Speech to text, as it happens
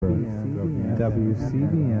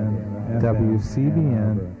WCBN,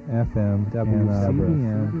 WCBN, FM,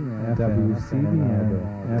 WCBN, WCBN,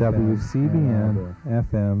 WCBN,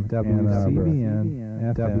 FM,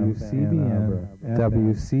 WCBN, WCBN,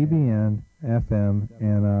 WCBN, FM,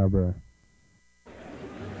 Ann Arbor.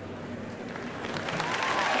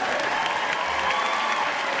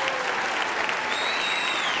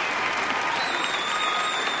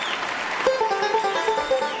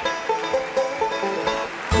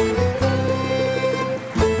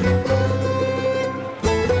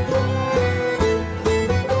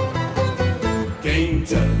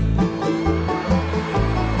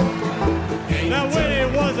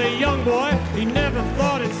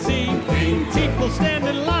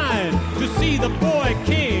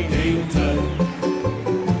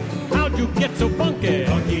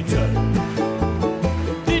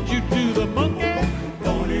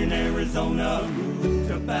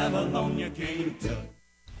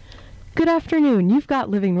 Good afternoon. You've got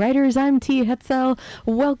Living Writers. I'm T. Hetzel.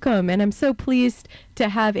 Welcome, and I'm so pleased to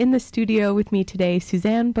have in the studio with me today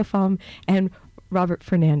Suzanne Buffum and Robert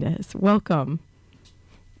Fernandez. Welcome.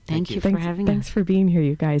 Thank you for having us. Thanks for being here,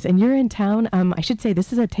 you guys. And you're in town. I should say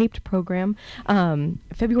this is a taped program,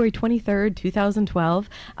 February 23rd, 2012,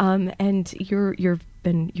 and you're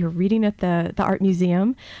reading at the Art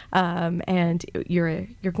Museum, and you're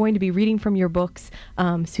going to be reading from your books,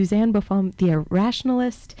 Suzanne Buffum, The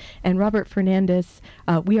Irrationalist, and Robert Fernandez,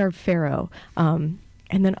 We Are Pharaoh, and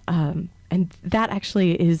that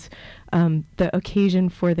actually is the occasion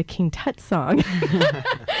for the King Tut song.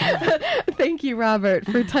 Thank you, Robert,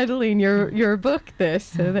 for titling your book this,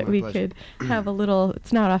 so that we could have a little.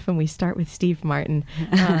 It's not often we start with Steve Martin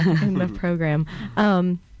in the program.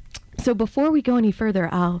 So before we go any further,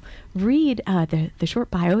 I'll read the short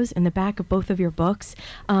bios in the back of both of your books,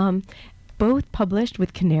 both published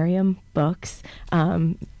with Canarium Books,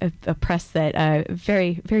 a press that I'm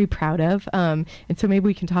very, very proud of. And so maybe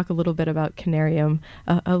we can talk a little bit about Canarium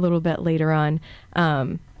a little bit later on.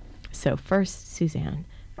 So first, Suzanne.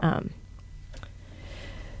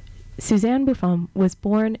 Suzanne Buffum was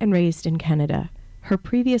born and raised in Canada. Her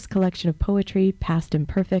previous collection of poetry, Past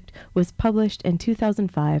Imperfect, was published in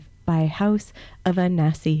 2005 by House of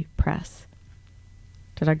Anansi Press.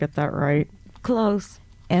 Did I get that right? Close.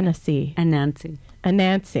 Anansi. Anansi.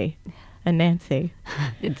 Anansi. Anansi.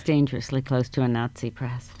 It's dangerously close to a Nazi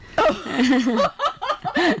press. Oh.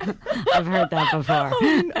 I've heard that before.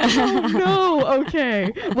 Oh no.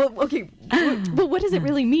 Okay. Well, okay. But what does it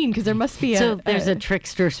really mean? Because there must be there's a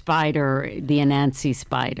trickster spider, the Anansi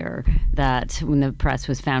spider, that when the press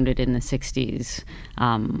was founded in the 60s,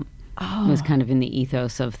 was kind of in the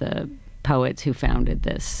ethos of the poets who founded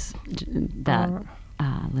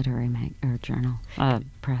literary journal,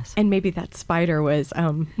 press. And maybe that spider was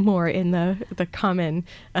more in the common...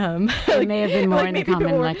 it may have been more in the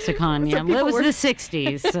common lexicon, yeah. Well, it was the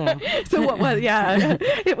 60s, so... So what was... Yeah,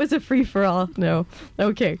 it was a free-for-all. No.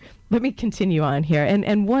 Okay, let me continue on here.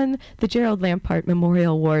 And won the Gerald Lampart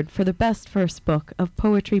Memorial Award for the best first book of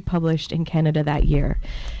poetry published in Canada that year.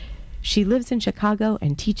 She lives in Chicago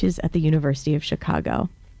and teaches at the University of Chicago.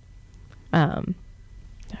 All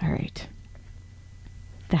right.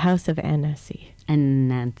 The House of Anansi.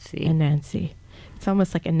 Anansi. It's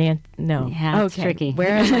almost like no. Yeah, it's tricky. Where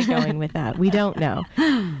am I going with that? We don't know.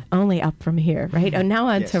 Only up from here, right? Oh, now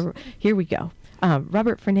on to, here we go.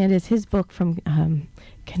 Robert Fernandez, his book from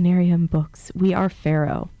Canarium Books, We Are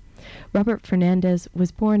Pharaoh. Robert Fernandez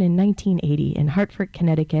was born in 1980 in Hartford,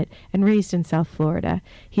 Connecticut, and raised in South Florida.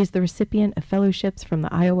 He is the recipient of fellowships from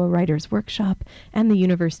the Iowa Writers Workshop and the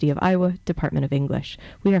University of Iowa Department of English.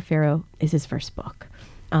 We Are Pharaoh is his first book.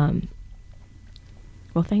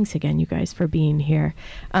 Well, thanks again, you guys, for being here.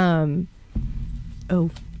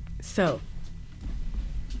 So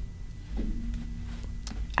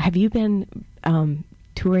have you been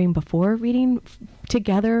touring before, reading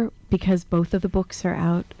together, because both of the books are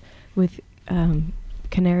out with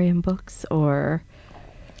Canarium Books, or...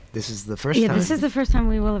 This is the first time? Yeah, this is the first time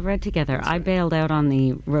we will have read together. That's right. I bailed out on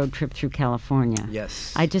the road trip through California.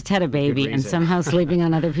 Yes. I just had a baby and somehow sleeping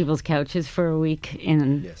on other people's couches for a week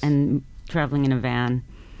and traveling in a van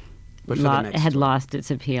had lost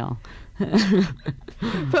its appeal. So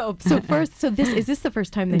is this the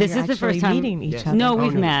first time that you're actually meeting each other? No,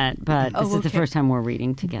 we've met, but this is the first time we're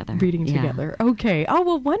reading together. Together. Okay. Oh,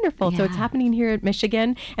 well, wonderful. Yeah. So it's happening here at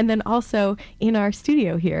Michigan, and then also in our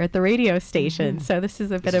studio here at the radio station. Mm-hmm. So this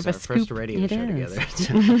is a bit of a scoop. First radio show together.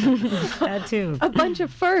 That too. A bunch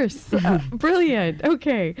of firsts. Brilliant.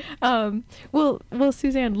 Okay. Well,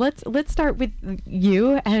 Suzanne, let's start with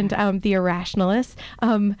you and The Irrationalist.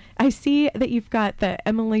 I see that you've got the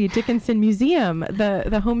Emily Dickinson Dickinson Museum,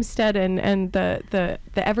 the homestead and the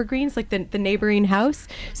evergreens, like the neighboring house.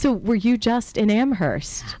 So were you just in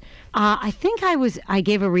Amherst? I think I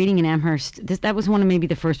gave a reading in Amherst. That was one of maybe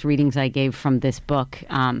the first readings I gave from this book.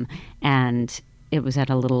 And it was at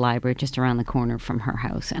a little library just around the corner from her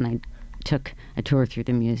house. And I took a tour through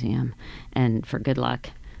the museum and, for good luck,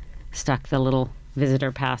 stuck the little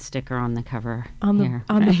visitor pass sticker on the cover. On the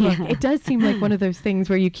book. Yeah. It does seem like one of those things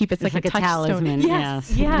where you keep it's like a touchstone. Talisman.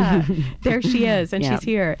 Yes. Yeah. There she is, and Yeah. she's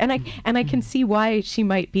here. And I can see why she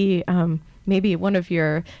might be maybe one of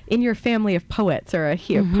in your family of poets, or a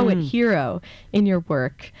poet hero in your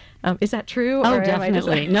work. Is that true? Oh, or am I just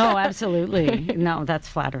definitely. No, absolutely. No, that's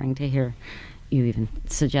flattering to hear you even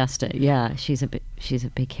suggest it. Yeah, she's a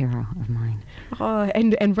big hero of mine. Oh,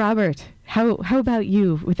 and Robert, how about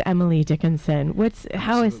you with Emily Dickinson?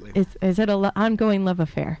 How is it an ongoing love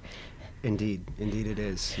affair? Indeed it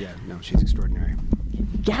is. Yeah, no, she's extraordinary.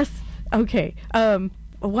 Yes. Okay.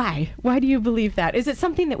 Why do you believe that? Is it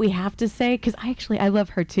something that we have to say? Because I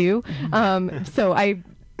love her too. So I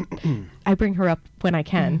bring her up when I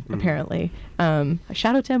can. Apparently,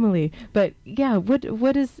 shout out to Emily. But yeah,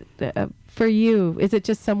 what is for you? Is it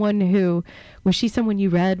just was she someone you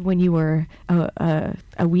read when you were a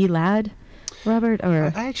wee lad, Robert?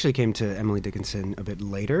 Or I actually came to Emily Dickinson a bit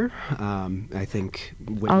later. I think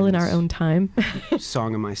all in our own time.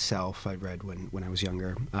 Song of Myself I read when I was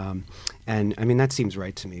younger, and I mean that seems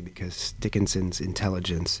right to me, because Dickinson's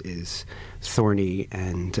intelligence is thorny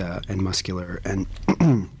and muscular and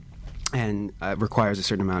and requires a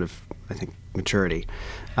certain amount of, I think, maturity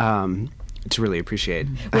to really appreciate.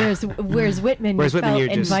 Whereas Whitman, you felt you're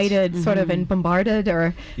just invited, sort of, and bombarded,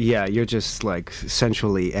 or yeah, you're just like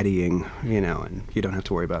sensually eddying, and you don't have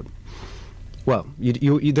to worry about. Well,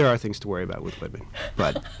 you there are things to worry about with Whitman,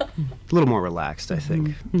 but a little more relaxed, I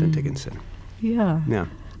think, than Dickinson. Yeah. Yeah.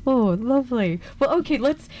 Oh, lovely. Well, okay,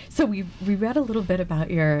 so we read a little bit about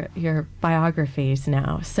your biographies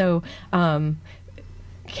now. So,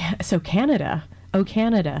 Canada. Oh,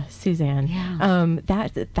 Canada, Suzanne. Yeah.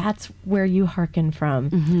 That's where you hearken from,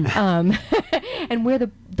 and where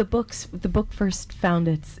the book first found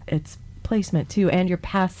its placement too, and your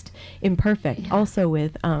past imperfect, also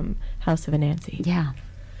with House of Anansi. Yeah.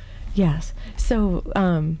 Yes.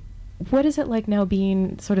 So, what is it like now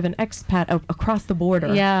being sort of an expat across the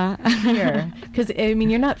border? Yeah. Here, because I mean,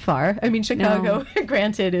 you're not far. I mean, Chicago,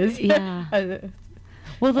 granted, is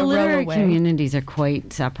Well, the a row literary away. communities are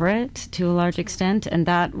quite separate to a large extent, and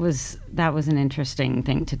that was an interesting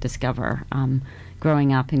thing to discover.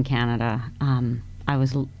 Growing up in Canada, I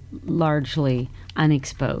was largely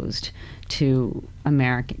unexposed to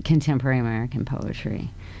contemporary American poetry,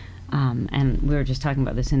 and we were just talking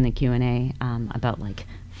about this in the Q&A about like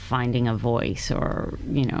finding a voice, or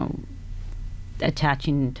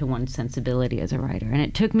attaching to one's sensibility as a writer. And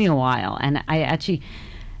it took me a while, and I actually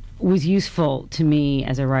was useful to me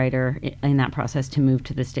as a writer in that process to move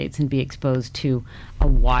to the States and be exposed to a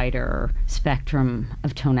wider spectrum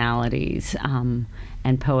of tonalities,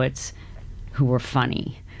 and poets who were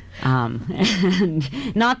funny.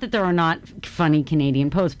 And not that there are not funny Canadian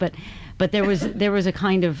poets, but there was a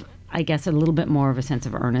kind of, I guess, a little bit more of a sense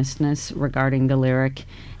of earnestness regarding the lyric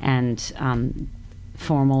and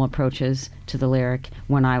formal approaches to the lyric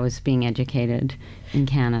when I was being educated in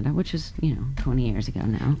Canada, which is 20 years ago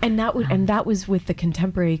now. And that was with the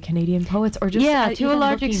contemporary Canadian poets, or just to a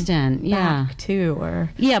large extent, back too, or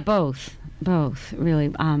both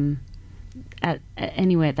really.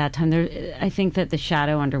 Anyway, at that time, I think that the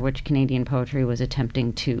shadow under which Canadian poetry was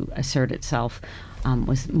attempting to assert itself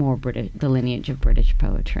was more the lineage of British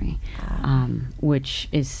poetry, which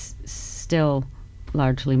is still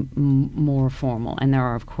largely more formal. And there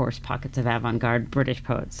are, of course, pockets of avant-garde British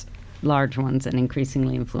poets, large ones and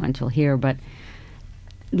increasingly influential here, but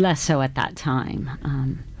less so at that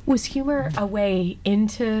time. Was humor a way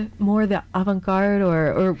into more the avant-garde,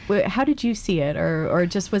 or how did you see it, or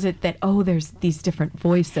just was it that there's these different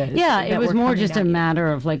voices? Yeah, it was more just a matter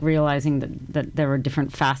matter of like realizing that there were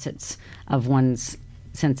different facets of one's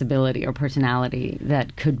sensibility or personality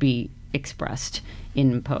that could be expressed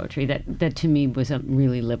in poetry. That to me was a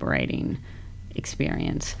really liberating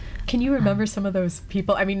experience. Can you remember some of those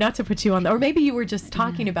people? I mean, not to put you on, or maybe you were just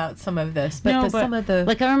talking about some of this, but some of the...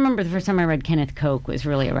 Like, I remember the first time I read Kenneth Koch was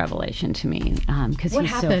really a revelation to me, because he's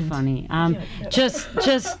happened? so funny.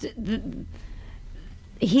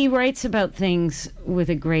 He writes about things with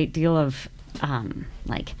a great deal of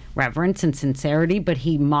like reverence and sincerity, but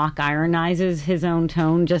he mock ironizes his own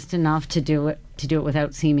tone just enough to do it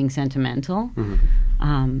without seeming sentimental.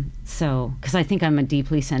 So, because I think I'm a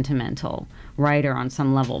deeply sentimental writer on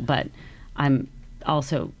some level, but I'm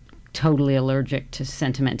also totally allergic to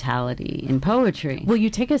sentimentality in poetry. Well, you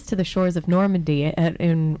take us to the shores of Normandy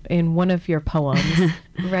in one of your poems,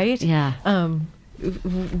 right? Yeah.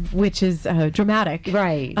 Which is dramatic.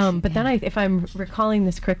 Right. But then if I'm recalling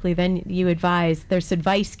this correctly, then you advise, there's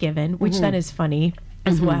advice given, which then is funny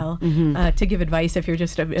as well, to give advice if you're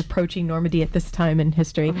just approaching Normandy at this time in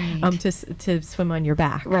history, to swim on your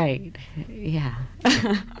back. Right. Yeah.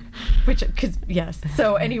 Yes.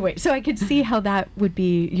 So anyway, so I could see how that would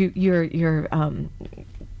be, you're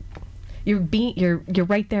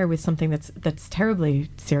right there with something that's terribly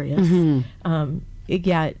serious.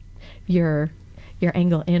 Yet your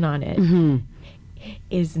angle in on it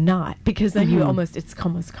is not, because then it's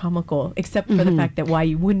almost comical, except for the fact that why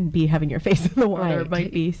you wouldn't be having your face in the water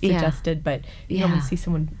might be suggested, but you almost see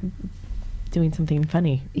someone doing something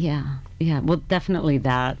funny. Yeah. Well, definitely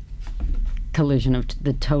that collision of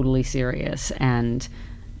the totally serious and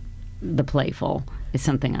the playful is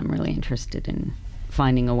something I'm really interested in,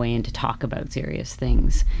 finding a way in to talk about serious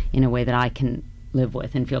things in a way that I can live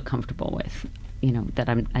with and feel comfortable with. That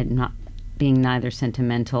I'm not being neither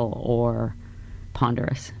sentimental or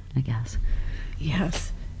ponderous, I guess.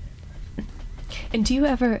 Yes. And do you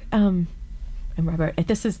ever, and Robert,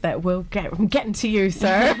 this is that I'm getting to you,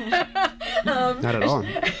 sir. Not at all.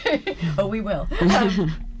 Oh, we will.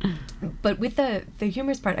 But with the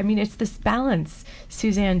humorous part, I mean, it's this balance,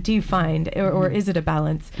 Suzanne, do you find, or is it a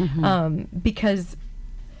balance? Because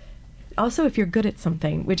also if you're good at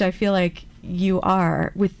something, which I feel like you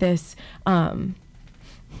are with this,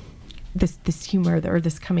 this humor or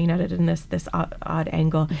this coming at it in this odd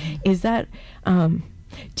angle, is that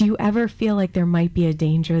do you ever feel like there might be a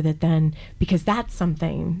danger that then, because that's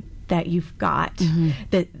something that you've got,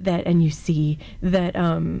 that and you see that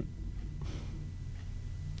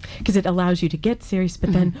because it allows you to get serious,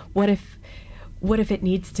 but then what if it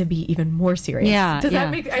needs to be even more serious? Does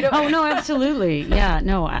that make Oh no, absolutely.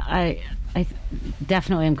 No, I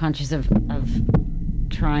definitely am conscious of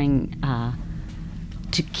trying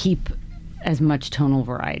to keep as much tonal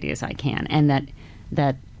variety as I can, and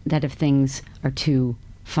that if things are too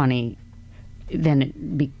funny, then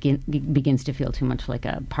it begins to feel too much like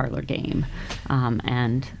a parlor game,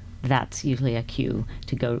 and that's usually a cue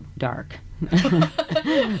to go dark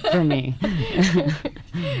for me.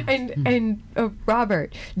 And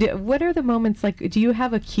Robert, what are the moments like? Do you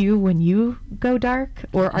have a cue when you go dark,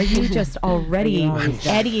 or are you just already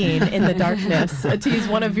eddying in the darkness? To use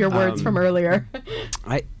one of your words from earlier.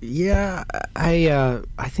 I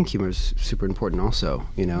think humor is super important, also.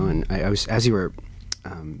 And I was, as you were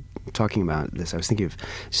talking about this, I was thinking of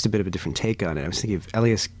just a bit of a different take on it. I was thinking of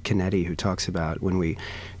Elias Canetti, who talks about when we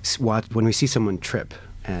see someone trip,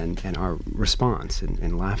 and our response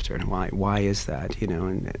and laughter, and why is that,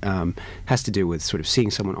 and has to do with sort of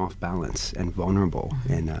seeing someone off balance and vulnerable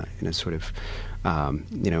in a sort of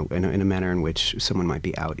in a manner in which someone might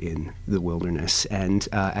be out in the wilderness and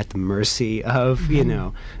at the mercy of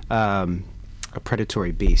a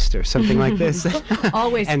predatory beast or something like this.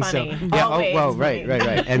 Always and funny. So, yeah, always well, funny.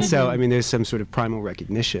 right. And so, I mean, there's some sort of primal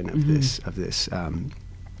recognition of this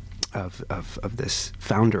of this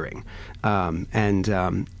foundering, and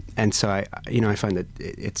so I find that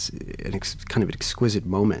it's kind of an exquisite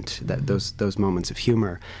moment, that those moments of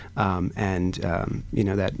humor, and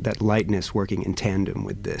that lightness working in tandem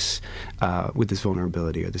with this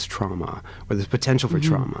vulnerability or this trauma or this potential for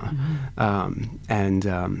trauma,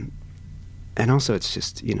 and also it's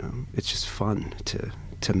just fun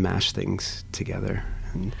to mash things together.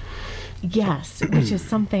 And yes, which is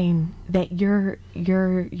something that you're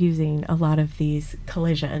using a lot of these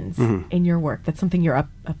collisions in your work. That's something you're up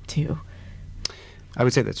to. I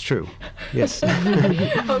would say that's true. Yes.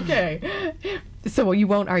 Okay. So you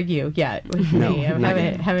won't argue yet with me.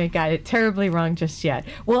 I haven't got it terribly wrong just yet.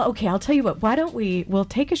 Well, okay, I'll tell you what. Why don't we'll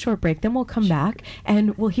take a short break, then we'll come back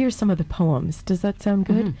and we'll hear some of the poems. Does that sound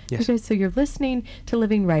good? Yes. Okay, so you're listening to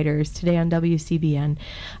Living Writers today on WCBN.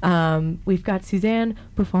 We've got Suzanne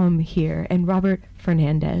Buffon here and Robert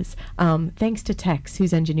Fernandez. Thanks to Tex,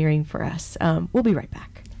 who's engineering for us. We'll be right back.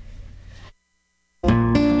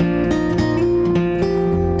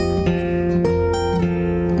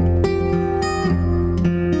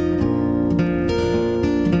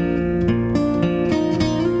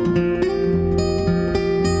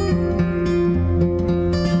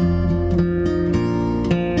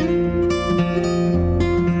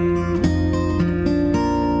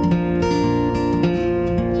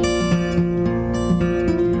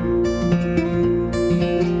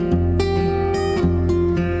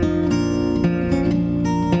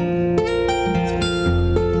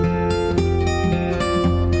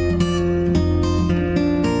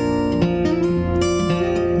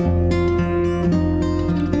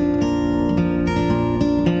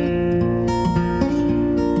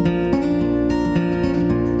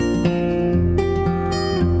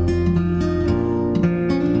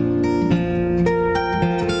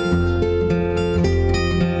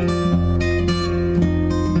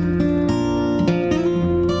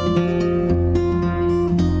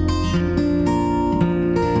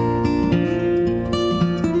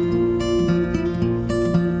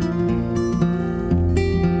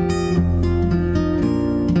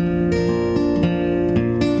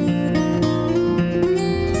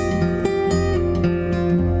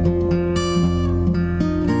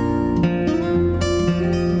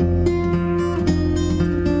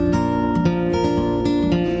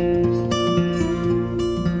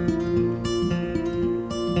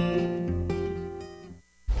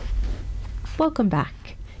 welcome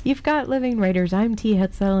back. You've got Living Writers. I'm T.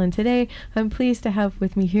 Hetzel, and today I'm pleased to have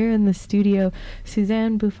with me here in the studio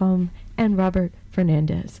Suzanne Buffon and Robert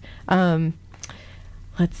Fernandez.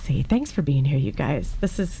 Let's see. Thanks for being here, you guys.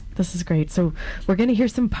 This is great. So we're going to hear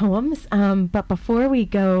some poems, but before we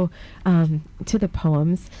go to the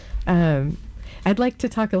poems, I'd like to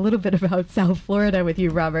talk a little bit about South Florida with you,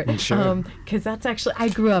 Robert. Sure. Because that's actually, I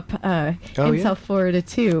grew up in South Florida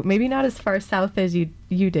too. Maybe not as far south as you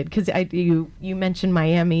did, because you mentioned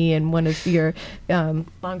Miami in one of your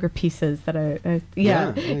longer pieces that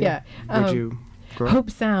yeah. Where'd you grow up? Hope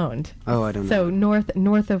Sound. Oh, I don't know. So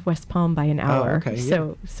north of West Palm by an hour. Oh, okay.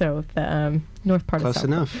 So the north part Close of South.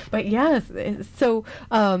 enough. But yes, so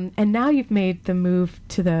and now you've made the move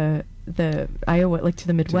to the Iowa, like to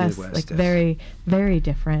the Midwest, like yes. very, very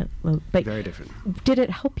different. But Very different. did it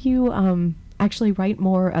help you actually write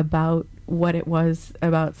more about what it was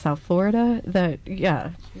about South Florida?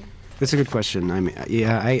 That's a good question. I mean,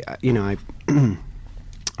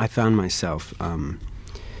 I found myself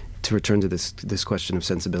to return to this question of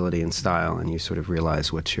sensibility and style, and you sort of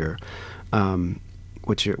realize what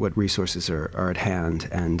resources are at hand,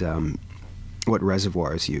 and what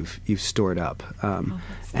reservoirs you've stored up,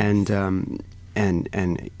 and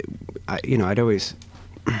I'd always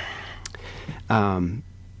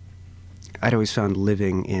found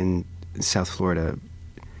living in South Florida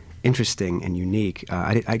interesting and unique.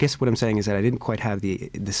 I guess what I'm saying is that I didn't quite have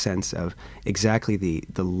the sense of exactly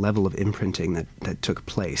the level of imprinting that took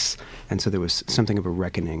place, and so there was something of a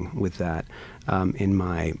reckoning with that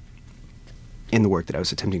in the work that I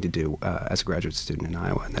was attempting to do as a graduate student in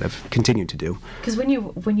Iowa, and that I've continued to do. Because when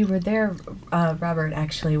you were there, Robert,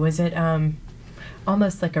 actually, was it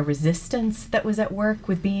almost like a resistance that was at work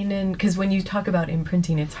with being in? Because when you talk about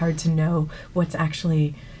imprinting, it's hard to know what's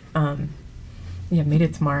actually made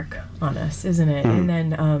its mark on us, isn't it? Mm. And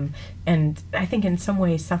then and I think in some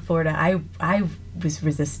ways, South Florida, I was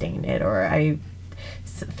resisting it, or I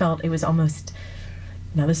felt it was almost.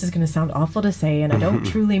 Now, this is going to sound awful to say, and I don't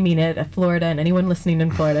truly mean it, Florida and anyone listening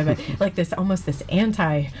in Florida, but like this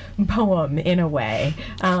anti-poem in a way,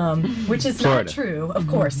 which is Florida. not true, of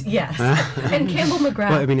course, yes. And Campbell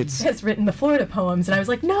McGrath has written the Florida poems, and I was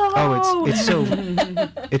like, no! Oh,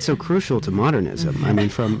 it's so crucial to modernism. I mean,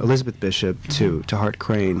 from Elizabeth Bishop to Hart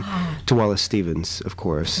Crane to Wallace Stevens, of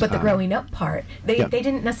course. But the growing up part, they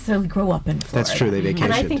didn't necessarily grow up in Florida. That's true, they vacationed.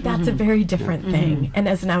 And I think that's a very different thing, and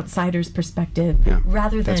as an outsider's perspective,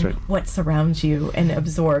 rather than what surrounds you and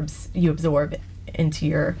you absorb into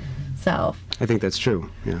yourself. I think that's true,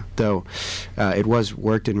 yeah. Though it was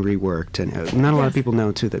worked and reworked, and not a lot of people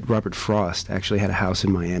know, too, that Robert Frost actually had a house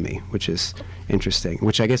in Miami, which is interesting,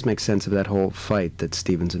 which I guess makes sense of that whole fight that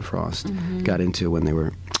Stevens and Frost got into when they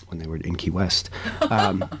were in Key West.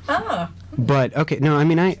 But, okay, no, I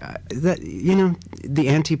mean, the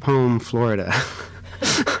anti-poem Florida...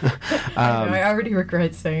 I already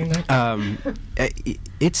regret saying that.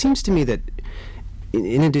 It seems to me that,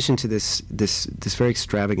 in addition to this very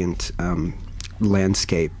extravagant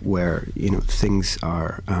landscape where things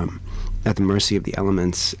are at the mercy of the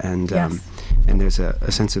elements, and there's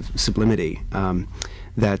a sense of sublimity,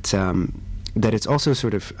 that it's also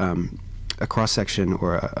sort of a cross-section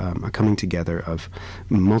or a coming together of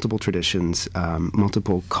multiple traditions,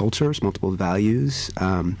 multiple cultures, multiple values,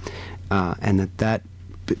 and that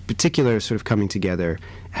particular sort of coming together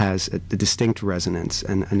has a distinct resonance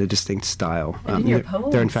and a distinct style. And in your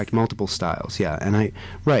poems. There are in fact multiple styles, and I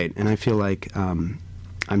feel like I'm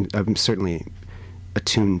certainly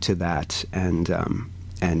attuned to that, and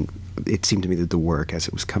it seemed to me that the work as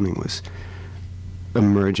it was coming was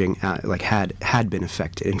emerging, like had been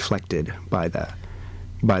inflected by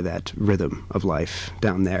that rhythm of life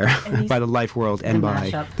down there, by the life world and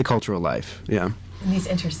by the cultural life. Yeah. And these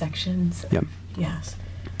intersections. Yeah. Yes.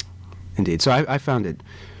 Indeed. So I found it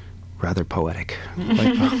rather poetic.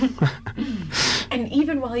 And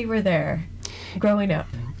even while you were there, growing up,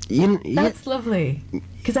 that's lovely.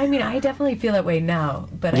 Because I mean, I definitely feel that way now,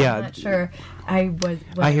 but I'm not sure I was.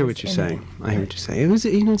 I hear what you're saying. I hear what you're saying. It was,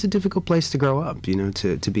 it's a difficult place to grow up.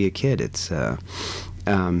 To be a kid. It's like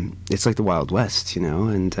the Wild West,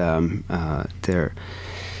 and there.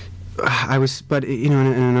 I was, but in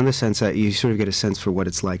another sense, you sort of get a sense for what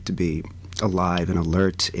it's like to be alive and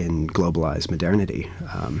alert in globalized modernity,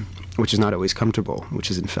 which is not always comfortable, which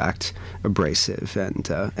is in fact abrasive and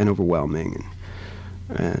overwhelming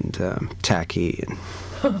and tacky and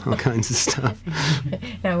all kinds of stuff.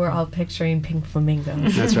 Now we're all picturing pink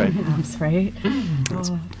flamingos. That's right. Perhaps, right?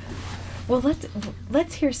 Well,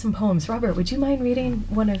 let's hear some poems. Robert, would you mind reading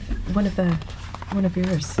one of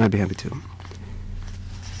yours? I'd be happy to.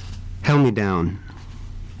 Held me down.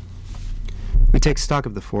 We take stock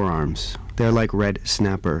of the forearms. They're like red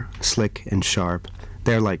snapper, slick and sharp.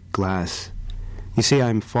 They're like glass. You see, I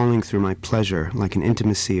am falling through my pleasure like an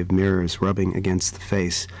intimacy of mirrors rubbing against the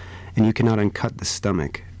face, and you cannot uncut the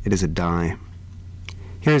stomach. It is a die.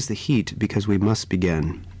 Here is the heat, because we must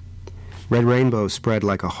begin. Red rainbow spread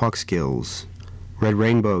like a hawk's gills. Red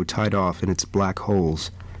rainbow tied off in its black holes,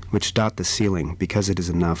 which dot the ceiling, because it is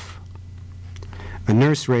enough. A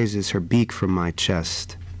nurse raises her beak from my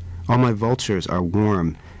chest. All my vultures are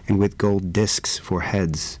warm and with gold discs for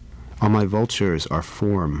heads. All my vultures are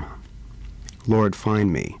form. Lord,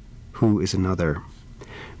 find me. Who is another?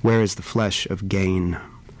 Where is the flesh of gain?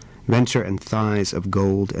 Venture and thighs of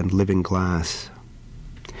gold and living glass.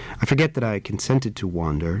 I forget that I consented to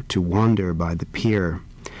wander by the pier.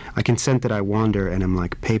 I consent that I wander and am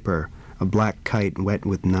like paper, a black kite wet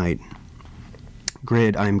with night.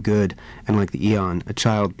 Grid, I am good, and like the eon, a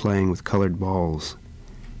child playing with colored balls.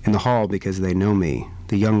 In the hall, because they know me,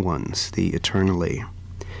 the young ones, the eternally.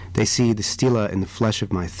 They see the stela in the flesh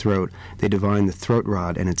of my throat. They divine the throat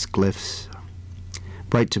rod and its glyphs.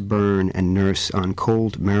 Bright to burn and nurse on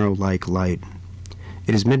cold marrow-like light.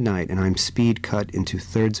 It is midnight, and I am speed cut into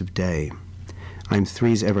thirds of day. I am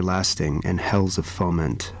threes everlasting and hells of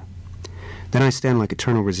foment. Then I stand like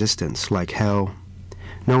eternal resistance, like hell.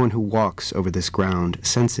 No one who walks over this ground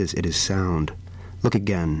senses it is sound. Look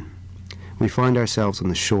again. We find ourselves on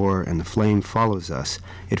the shore, and the flame follows us.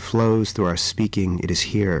 It flows through our speaking. It is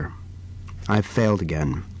here. I have failed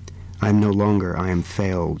again. I am no longer. I am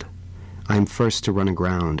failed. I am first to run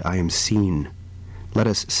aground. I am seen. Let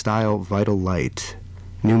us style vital light.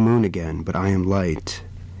 New moon again, but I am light.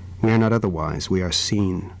 We are not otherwise. We are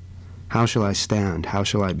seen. How shall I stand? How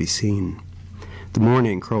shall I be seen? The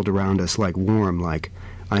morning curled around us like warm, like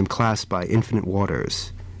I am clasped by infinite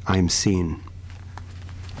waters. I am seen.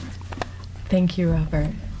 Thank you,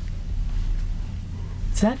 Robert.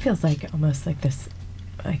 So that feels like almost like this,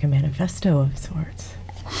 like a manifesto of sorts.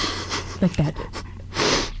 Like that.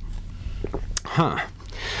 Huh.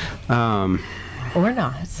 Or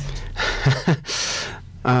not.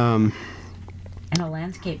 And a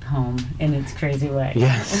landscape poem in its crazy way.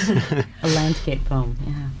 Yes. A landscape poem,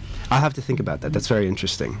 yeah. I'll have to think about that. That's very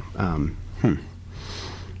interesting.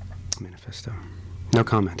 Manifesto. No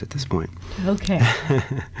comment at this point. Okay.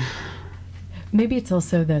 Maybe it's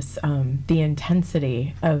also this, the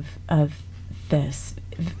intensity of this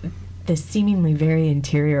seemingly very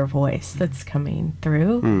interior voice that's coming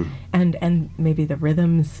through, and maybe the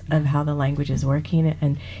rhythms of how the language is working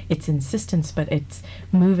and its insistence, but it's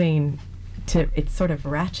moving to, it's sort of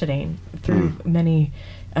ratcheting through many,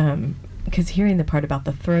 because hearing the part about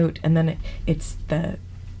the throat, and then it's the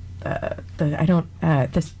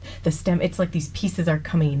stem, it's like these pieces are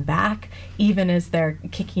coming back even as they're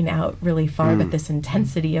kicking out really far, but this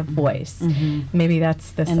intensity of voice, maybe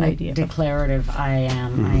that's this and idea the declarative I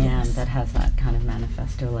am that has that kind of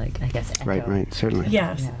manifesto, like, I guess, echo. Right, certainly.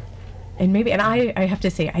 Yes. Yeah. And maybe, and I have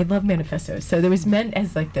to say, I love manifestos, so there was meant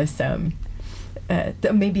as like this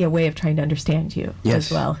maybe a way of trying to understand you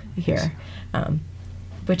as well here,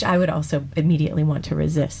 which I would also immediately want to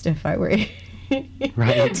resist if I were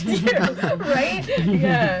Right. Right?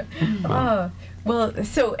 Yeah. Well,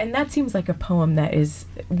 so, and that seems like a poem that is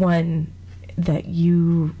one that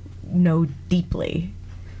you know deeply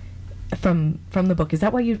from the book. Is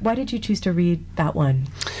that why did you choose to read that one?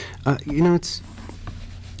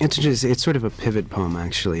 It's just, it's sort of a pivot poem,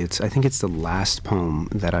 actually. I think it's the last poem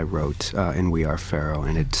that I wrote in We Are Pharaoh,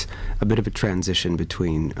 and it's a bit of a transition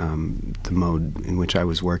between the mode in which I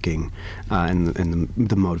was working and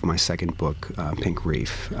the mode of my second book, Pink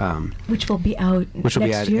Reef. Which will be out which will next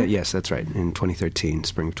be out, year? Yes, that's right, in 2013,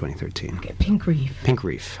 spring of 2013. Okay, Pink Reef. Pink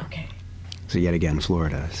Reef. Okay. So yet again,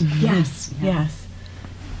 Florida. Yes, yes.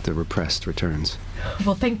 The repressed returns.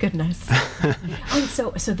 Well, thank goodness. And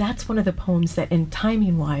so that's one of the poems that, in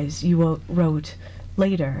timing-wise, you wrote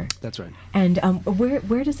later. That's right. And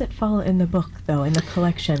where does it fall in the book, though, in the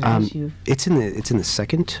collection? It's in the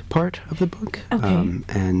second part of the book. Okay.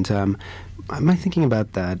 Am I thinking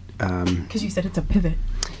about that? Because you said it's a pivot.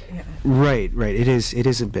 Yeah. Right. It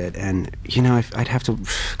is a bit, and I'd have to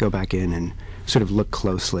go back in and sort of look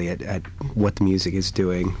closely at what the music is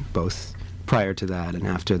doing, both prior to that and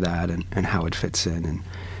after that, and how it fits in,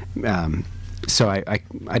 and so I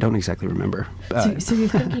don't exactly remember. So you're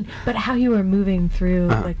thinking, but how you were moving through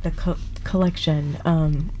like the collection,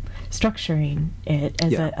 structuring it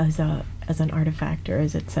as an artifact or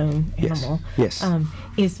as its own animal. Yes.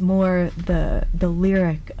 Is more the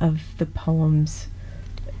lyric of the poems.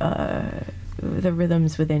 The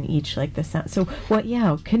rhythms within each, like the sound. So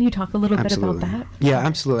can you talk a little bit about that? Yeah,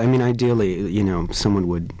 absolutely. I mean, ideally, someone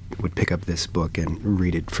would would pick up this book and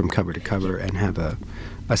read it from cover to cover and have a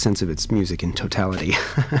sense of its music in totality.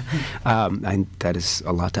 And that is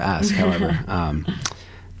a lot to ask, however.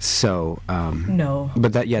 No.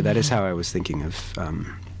 But that is how I was thinking of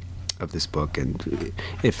this book. And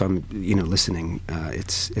if I'm listening,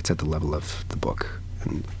 it's at the level of the book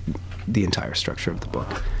and the entire structure of the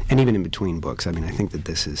book, and even in between books. I mean, I think that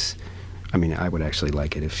this is. I mean, I would actually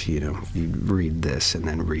like it if you read this and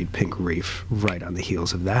then read Pink Reef right on the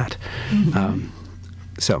heels of that. Mm-hmm.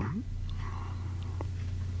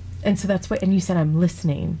 And so that's what. And you said I'm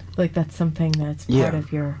listening. Like that's something that's part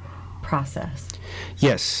of your process.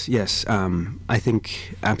 Yes. I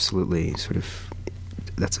think absolutely. Sort of.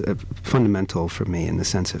 That's fundamental for me in the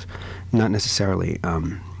sense of not necessarily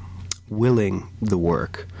willing the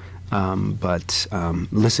work, but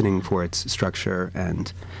listening for its structure.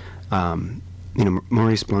 And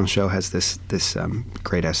Maurice Blanchot has this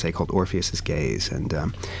great essay called Orpheus's Gaze, and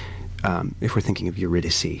if we're thinking of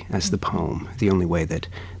Eurydice as the poem, the only way that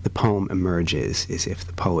the poem emerges is if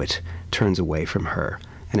the poet turns away from her,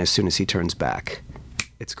 and as soon as he turns back,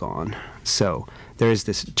 it's gone. So there is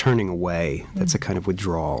this turning away that's a kind of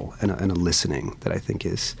withdrawal and a listening that I think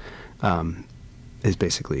is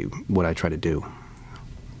basically what I try to do.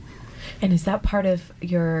 And is that part of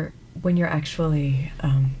when you're actually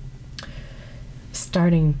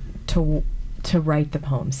starting to write the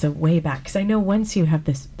poem? So way back, because I know once you have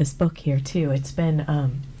this book here too, it's been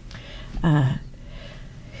a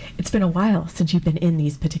while since you've been in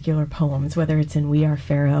these particular poems, whether it's in We Are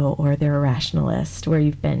Pharaoh or They're a Rationalist, where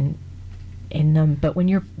you've been in them. But when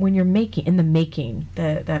you're making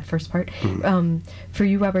that first part, for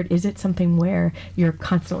you, Robert, is it something where you're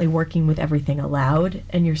constantly working with everything aloud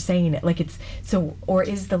and you're saying it like it's so, or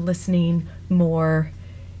is the listening more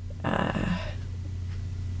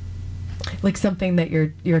like something that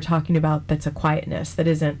you're talking about that's a quietness that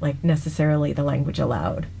isn't like necessarily the language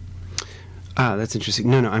aloud? That's interesting.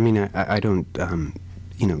 No, I mean, I don't,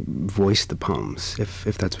 voice the poems, if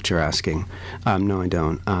that's what you're asking. No, I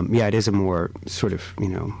don't. It is a more sort of,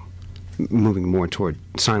 moving more toward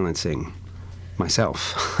silencing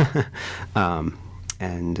myself. And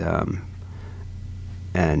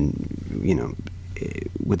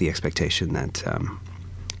with the expectation that,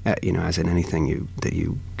 as in anything, that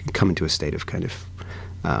you come into a state of kind of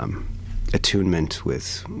attunement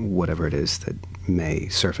with whatever it is that may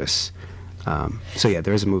surface.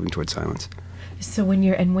 There is a moving towards silence. So when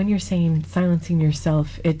you're saying silencing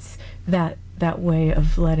yourself, it's that way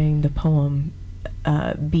of letting the poem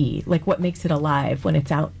be. Like what makes it alive when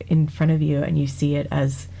it's out in front of you and you see it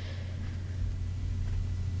as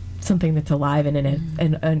something that's alive in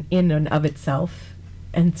and of itself.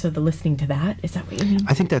 And so the listening to that, is that what you mean?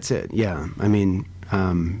 I think that's it. Yeah. I mean,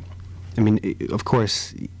 of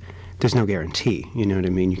course, there's no guarantee. You know what I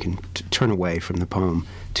mean? You can turn away from the poem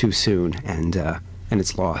too soon, and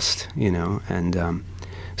it's lost. And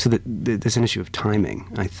so there's an issue of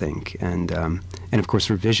timing, I think, and of course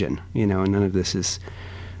revision. And none of this is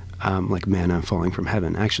like manna falling from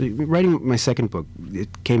heaven. Actually, writing my second book, it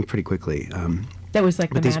came pretty quickly. That was like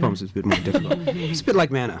but these poems was a bit more difficult. It's a bit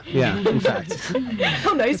like manna, yeah. In fact,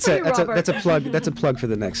 how nice of you, Robert. That's a plug. That's a plug for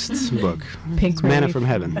the next book. Pink Manna from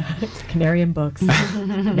Heaven. Canarian Books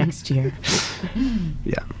next year.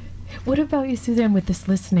 Yeah. What about you, Suzanne, with this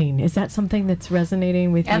listening? Is that something that's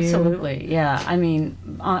resonating with you? Absolutely, yeah. I mean,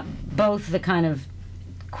 both the kind of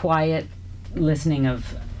quiet listening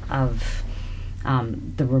of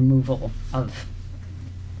the removal of,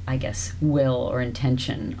 I guess, will or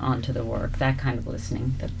intention onto the work, that kind of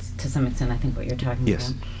listening. That's, to some extent, I think, what you're talking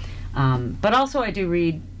about. But also I do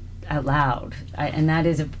read out loud, and that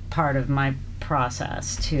is a part of my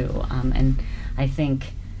process, too. And I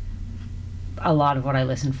think a lot of what I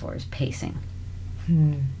listen for is pacing,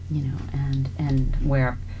 and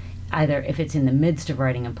where either if it's in the midst of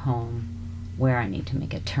writing a poem where I need to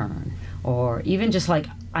make a turn, or even just like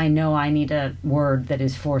I know I need a word that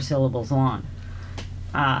is 4 syllables long.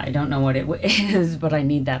 I don't know what it is, but I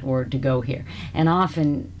need that word to go here. And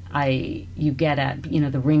often you get at,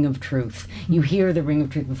 the ring of truth. You hear the ring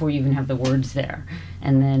of truth before you even have the words there.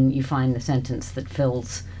 And then you find the sentence that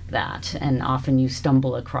fills that. And often you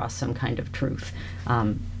stumble across some kind of truth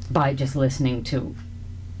by just listening to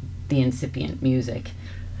the incipient music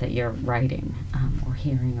that you're writing or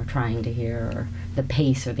hearing or trying to hear, or the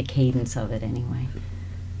pace or the cadence of it anyway.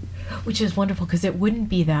 Which is wonderful, because it wouldn't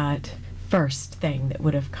be that first thing that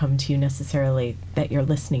would have come to you necessarily that you're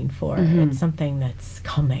listening for. Mm-hmm. It's something that's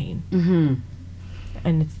coming. Mm-hmm.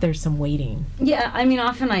 And there's some waiting. Yeah, I mean,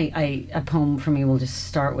 often a poem for me will just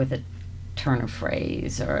start with a turn of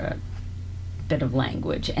phrase or a bit of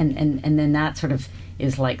language, and then that sort of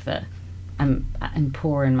is like the I'm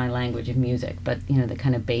poor in my language of music, but the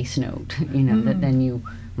kind of bass note, that then you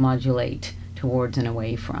modulate towards and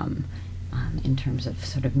away from, in terms of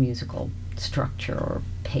sort of musical structure or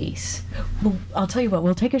pace. Well, I'll tell you what,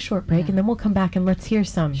 we'll take a short break and then we'll come back and let's hear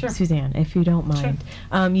some, Sure. Suzanne, if you don't mind.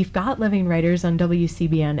 Sure. You've got Living Writers on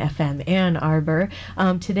WCBN FM Ann Arbor.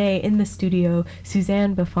 Today in the studio,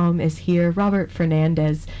 Suzanne Buffom is here, Robert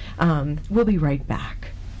Fernandez. We'll be right back.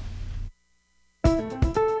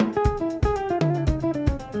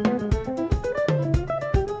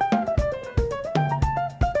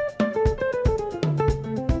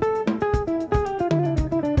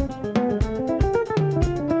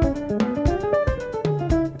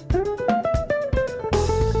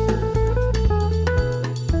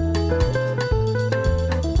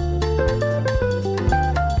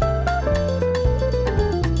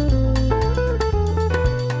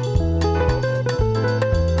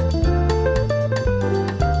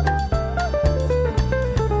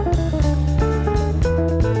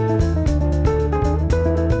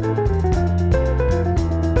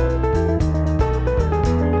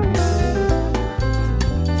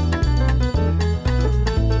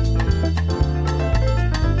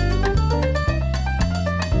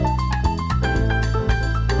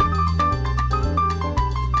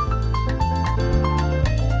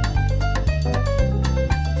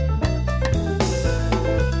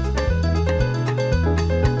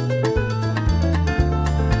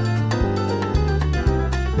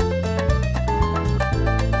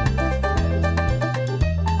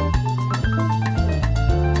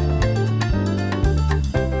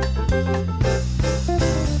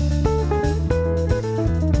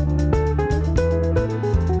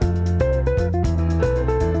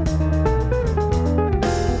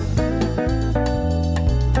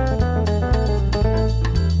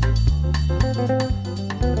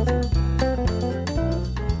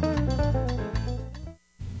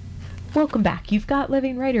 Welcome back. You've got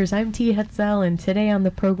Living Writers. I'm T. Hetzel, and today on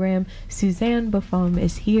the program, Suzanne Buffom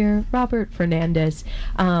is here. Robert Fernandez.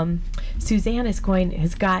 Suzanne has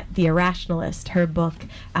got The Irrationalist, her book,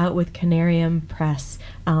 out with Canarium Press,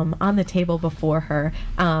 on the table before her,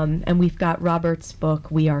 and we've got Robert's book,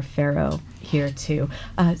 We Are Pharaoh, here too.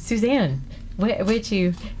 Suzanne, would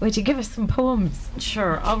you give us some poems?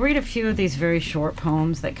 Sure. I'll read a few of these very short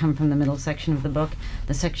poems that come from the middle section of the book.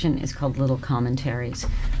 The section is called Little Commentaries.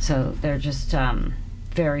 So they're just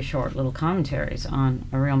very short little commentaries on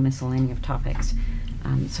a real miscellany of topics.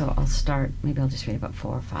 So I'll start, maybe I'll just read about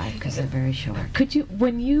 4 or 5 because they're very short. Could you,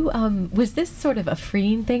 when you, was this sort of a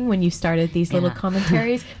freeing thing when you started these little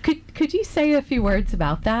commentaries? Could you say a few words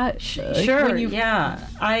about that? Sure, when you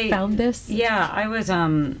found this? Yeah, I was,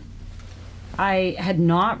 I had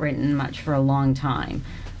not written much for a long time.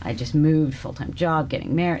 I just moved, full-time job,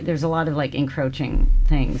 getting married. There's a lot of like encroaching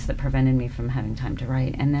things that prevented me from having time to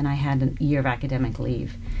write. And then I had a year of academic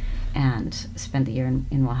leave and spent the year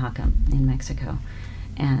in Oaxaca, in Mexico.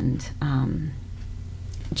 And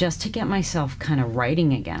just to get myself kind of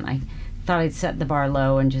writing again, I thought I'd set the bar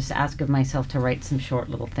low and just ask of myself to write some short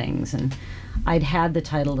little things. And I'd had the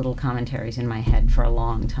title Little Commentaries in my head for a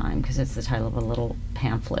long time because it's the title of a little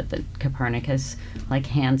pamphlet that Copernicus like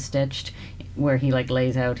hand-stitched, where he like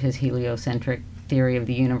lays out his heliocentric theory of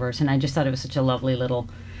the universe. And I just thought it was such a lovely little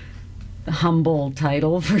humble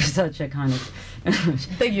title for such a kind of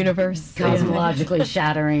the universe cosmologically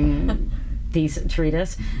shattering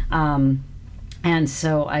treatise. And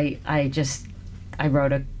so I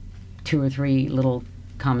wrote 2 or 3 little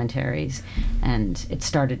commentaries, and it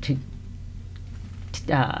started to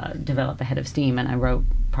develop a head of steam, and I wrote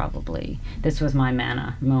probably, this was my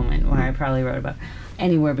manna moment, where I probably wrote about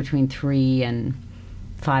anywhere between 3 and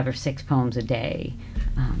 5 or 6 poems a day.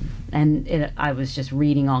 And I was just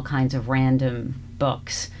reading all kinds of random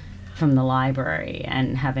books from the library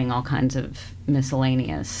and having all kinds of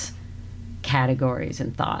miscellaneous categories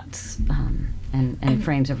and thoughts and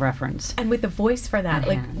frames of reference. And with the voice for that,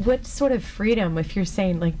 like what sort of freedom, if you're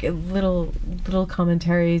saying like little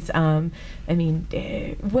commentaries, I mean,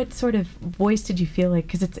 what sort of voice did you feel like,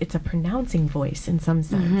 because it's a pronouncing voice in some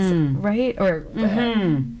sense, right? Or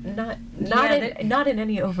not in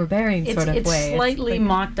any overbearing sort of way. It's slightly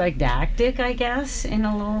mock didactic, I guess, in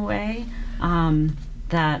a little way.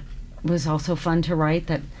 That was also fun to write,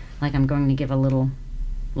 that like I'm going to give a little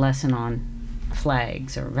lesson on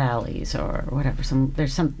flags or valleys or whatever.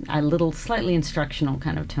 There's a little slightly instructional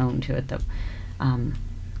kind of tone to it that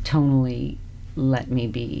tonally let me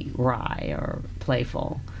be wry or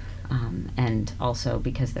playful, and also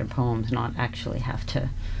because they're poems, not actually have to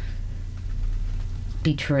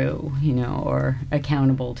be true, or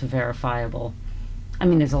accountable to verifiable. I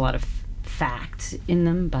mean, there's a lot of facts in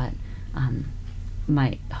them, but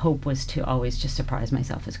my hope was to always just surprise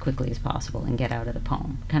myself as quickly as possible and get out of the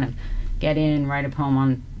poem. Kind of get in, write a poem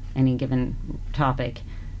on any given topic,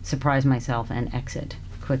 surprise myself, and exit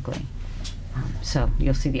quickly. So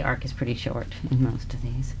you'll see the arc is pretty short in most of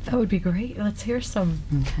these. That would be great. Let's hear some.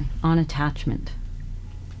 Okay. On attachment.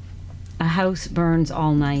 A house burns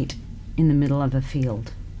all night in the middle of a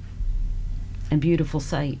field. A beautiful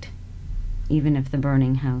sight, even if the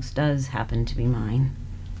burning house does happen to be mine.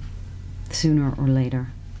 Sooner or later,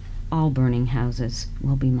 all burning houses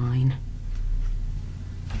will be mine.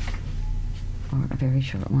 Or a very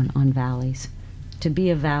short one on valleys. To be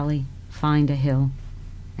a valley, find a hill,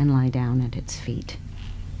 and lie down at its feet.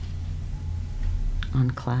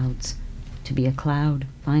 On clouds. To be a cloud,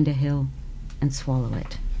 find a hill, and swallow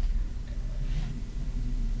it.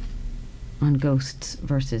 On ghosts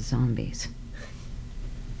versus zombies.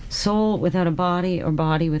 Soul without a body or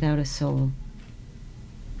body without a soul.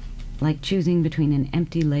 Like choosing between an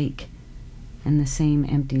empty lake and the same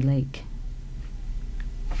empty lake.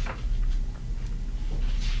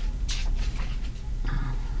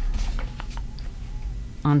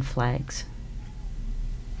 On flags.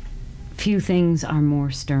 Few things are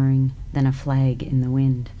more stirring than a flag in the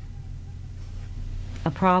wind.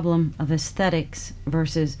 A problem of aesthetics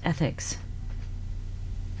versus ethics.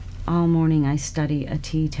 All morning I study a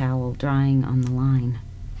tea towel drying on the line.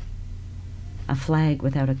 A flag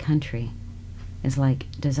without a country is like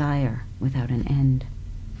desire without an end.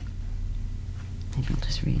 Maybe I'll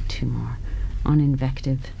just read two more. On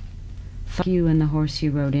invective. Fuck you and the horse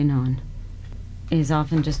you rode in on is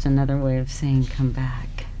often just another way of saying come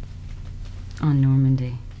back. On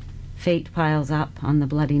Normandy. Fate piles up on the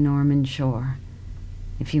bloody Norman shore.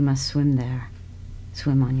 If you must swim there,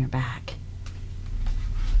 swim on your back.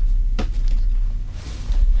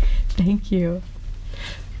 Thank you.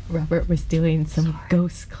 Robert was doing some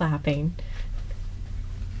ghost clapping.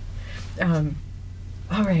 All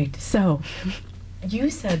right, so you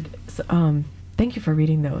said, thank you for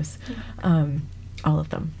reading those, all of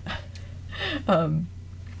them.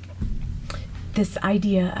 This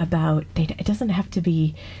idea about it doesn't have to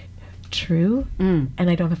be true, and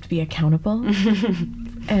I don't have to be accountable,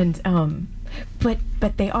 and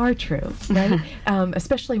but they are true, right?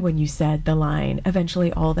 Especially when you said the line,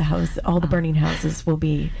 eventually all the burning houses will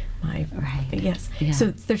be my. Right. Yes. Yeah.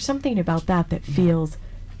 So there's something about that feels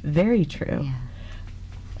very true. Yeah.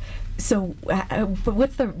 So, but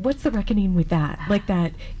what's the reckoning with that? Like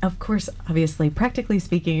that, of course, obviously, practically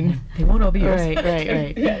speaking, they won't all be yours.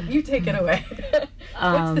 Right. Yeah, you take it away.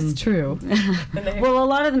 What's this true? Well, a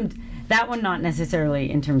lot of them, that one not necessarily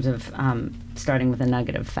in terms of starting with a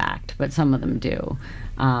nugget of fact, but some of them do.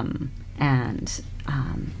 And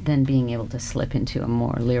then being able to slip into a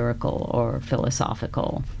more lyrical or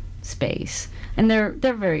philosophical space. And they're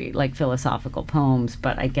very, like, philosophical poems,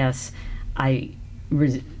 but I guess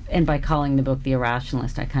and by calling the book The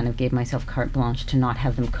Irrationalist, I kind of gave myself carte blanche to not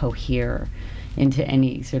have them cohere into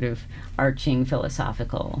any sort of arching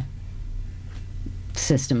philosophical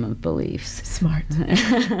system of beliefs. Smart.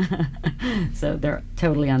 So they're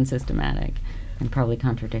totally unsystematic and probably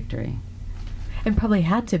contradictory. And probably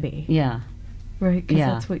had to be. Yeah. Right? Because Yeah.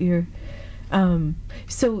 that's what you're...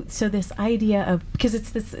 So this idea of... Because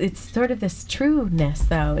it's sort of this trueness,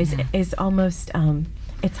 though, is almost...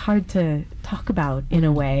 it's hard to talk about in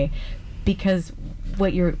a way, because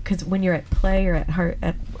when you're at play or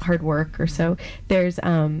at hard work or so, there's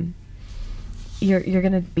you're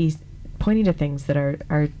going to be pointing to things that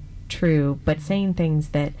are true, but saying things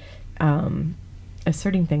that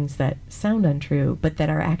asserting things that sound untrue, but that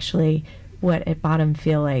are actually what at bottom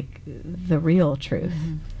feel like the real truth.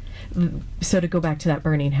 Mm-hmm. So to go back to that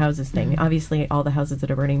burning houses thing, mm-hmm. obviously all the houses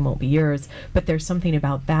that are burning won't be yours, but there's something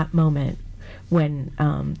about that moment when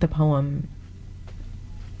the poem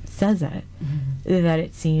says it, mm-hmm. that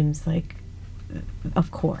it seems like, of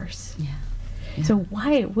course. Yeah. Yeah. So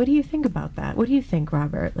what do you think about that? What do you think,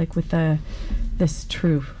 Robert, like with this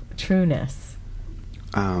trueness?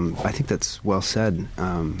 I think that's well said.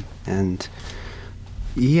 And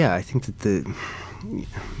yeah, I think that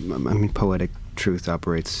poetic truth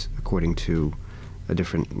operates according to a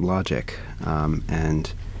different logic.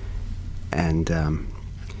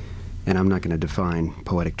 And I'm not going to define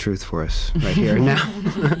poetic truth for us right here and now.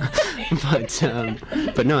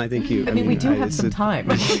 But no, I think you... I mean, we do have some time.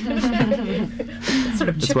 Sort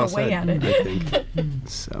of chip away at it. I think.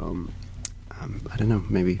 So, I don't know,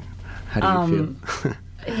 maybe, how do you feel?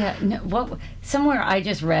 Yeah, no, somewhere I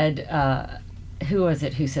just read, who was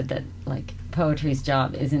it who said that, like, poetry's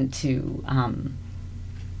job isn't to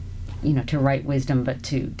to write wisdom, but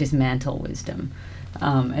to dismantle wisdom.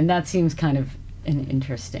 And that seems kind of an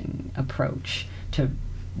interesting approach to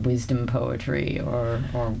wisdom poetry or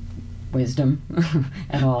wisdom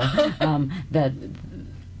at all. That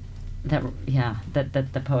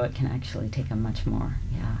the poet can actually take a much more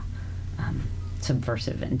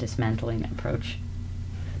subversive and dismantling approach.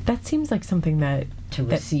 That seems like something that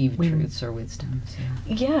receive truths or wisdoms.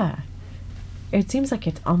 Yeah, it seems like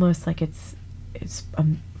it's almost like it's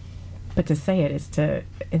but to say it is to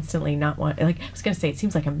instantly not want. Like I was going to say, it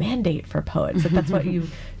seems like a mandate for poets. That that's what you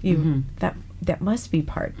that must be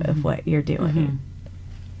part of what you're doing.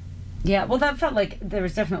 Yeah, well, that felt like there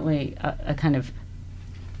was definitely a kind of,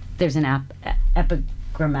 there's an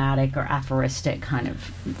epigrammatic or aphoristic kind of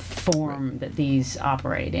form that these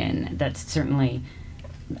operate in. That's certainly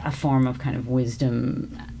a form of kind of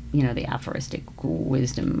wisdom, the aphoristic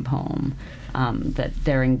wisdom poem that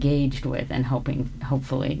they're engaged with and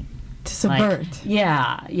hopefully to subvert.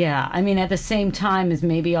 Yeah. I mean, at the same time as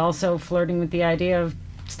maybe also flirting with the idea of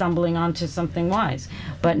stumbling onto something wise,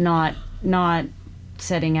 but not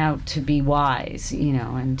setting out to be wise,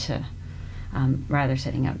 and to rather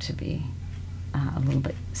setting out to be a little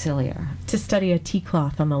bit sillier. To study a tea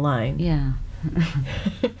cloth on the line. Yeah.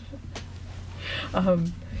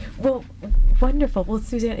 Well, wonderful. Well,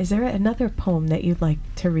 Suzanne, is there another poem that you'd like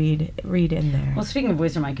to read in there? Well, speaking of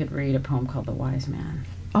wisdom, I could read a poem called The Wise Man.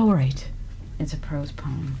 Oh, right. It's a prose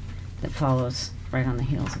poem that follows right on the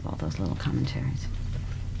heels of all those little commentaries.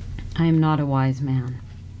 I am not a wise man.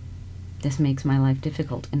 This makes my life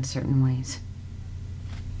difficult in certain ways.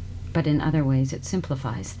 But in other ways, it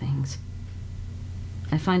simplifies things.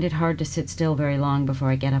 I find it hard to sit still very long before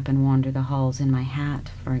I get up and wander the halls in my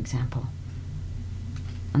hat, for example.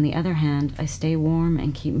 On the other hand, I stay warm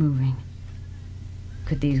and keep moving.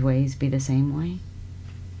 Could these ways be the same way?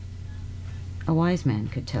 A wise man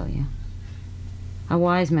could tell you. A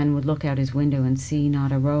wise man would look out his window and see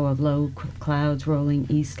not a row of low clouds rolling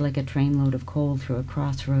east like a trainload of coal through a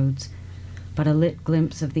crossroads, but a lit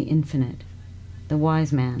glimpse of the infinite, the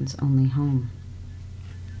wise man's only home.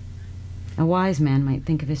 A wise man might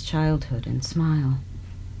think of his childhood and smile.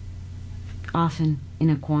 Often, in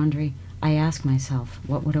a quandary, I ask myself,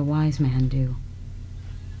 what would a wise man do?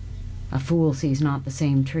 A fool sees not the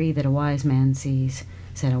same tree that a wise man sees,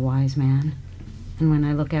 said a wise man. And when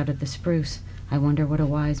I look out at the spruce, I wonder what a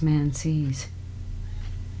wise man sees.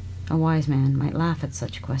 A wise man might laugh at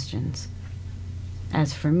such questions.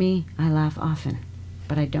 As for me, I laugh often,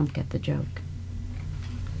 but I don't get the joke.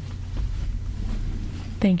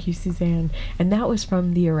 Thank you, Suzanne. And that was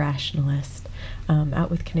from The Irrationalist,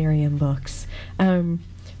 out with Canarium Books.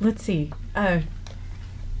 Let's see.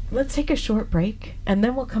 Let's take a short break, and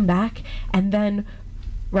then we'll come back. And then,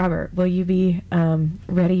 Robert, will you be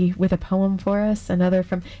ready with a poem for us?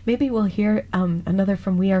 Maybe we'll hear another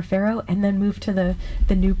from We Are Pharaoh, and then move to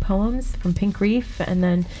the new poems from Pink Reef,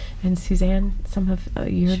 and Suzanne, some of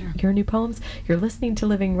your new poems. You're listening to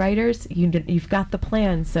Living Writers. You've got the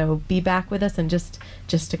plan, so be back with us in just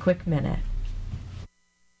a quick minute.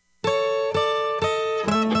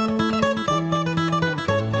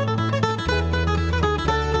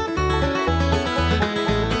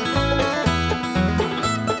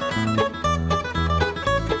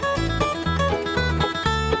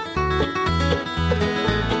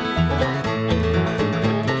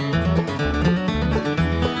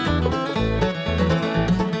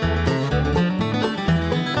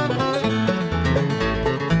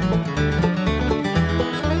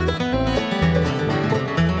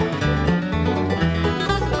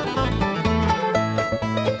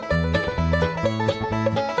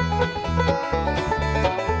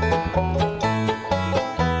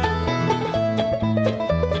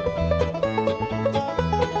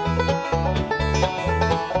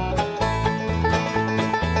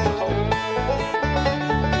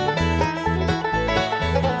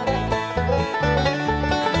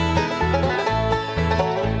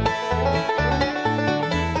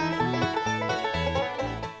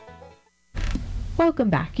 Welcome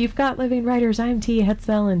back. You've got Living Writers. I'm T.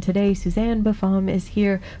 Hetzel, and today Suzanne Buffon is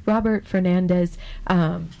here. Robert Fernandez.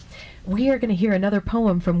 We are going to hear another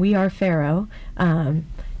poem from We Are Pharaoh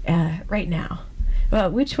right now.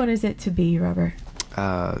 Which one is it to be, Robert?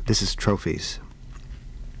 This is Trophies.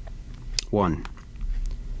 1.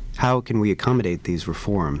 How can we accommodate these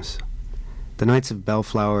reforms? The nights of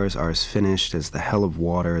bellflowers are as finished as the hell of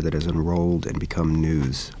water that has unrolled and become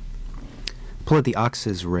news. Pull at the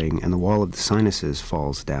ox's ring, and the wall of the sinuses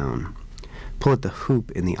falls down. Pull at the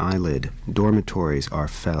hoop in the eyelid, dormitories are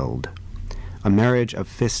felled. A marriage of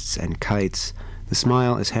fists and kites, the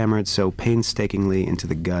smile is hammered so painstakingly into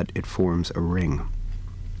the gut it forms a ring.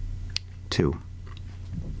 2.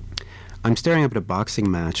 I'm staring up at a boxing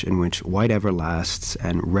match in which white everlasts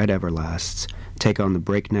and red everlasts take on the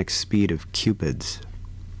breakneck speed of cupids.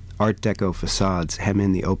 Art Deco facades hem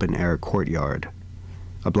in the open-air courtyard.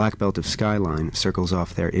 A black belt of skyline circles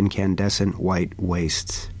off their incandescent white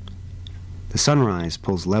wastes. The sunrise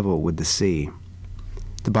pulls level with the sea.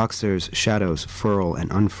 The boxers' shadows furl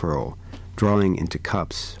and unfurl, drawing into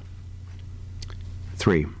cups.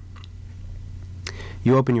 3.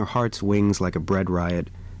 You open your heart's wings like a bread riot,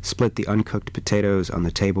 split the uncooked potatoes on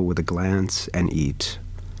the table with a glance, and eat.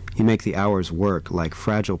 You make the hours work like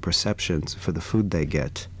fragile perceptions for the food they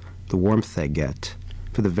get, the warmth they get,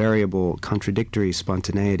 for the variable, contradictory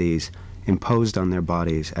spontaneities imposed on their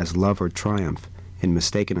bodies as love or triumph in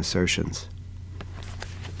mistaken assertions.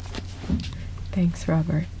 Thanks,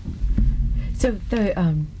 Robert. So the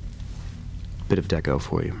Bit of Deco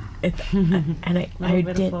for you. And I bit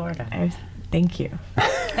of did. Florida. Thank you.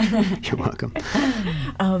 You're welcome.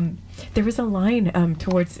 There was a line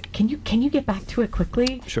towards. Can you get back to it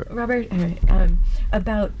quickly, Sure. Robert?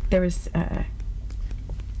 About there was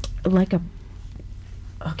like a.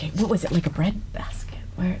 Okay, what was it? Like a bread basket?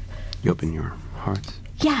 Where? You open your hearts.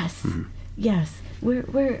 Yes. Mhm. Yes.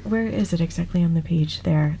 Where is it exactly on the page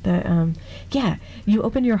there? The yeah, you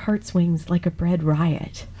open your heart's wings like a bread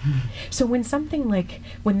riot. So when something like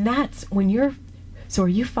so are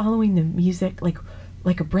you following the music like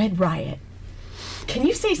a bread riot? Can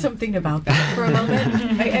you say something about that for a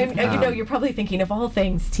moment? I you know, you're probably thinking of all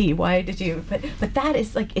things, T. Why did you? But that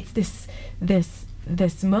is like it's this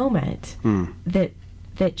moment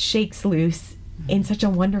that shakes loose in such a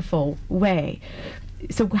wonderful way.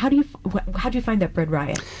 So how do you find that bread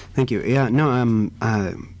riot? Thank you. Yeah, no, I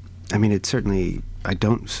mean, it certainly, I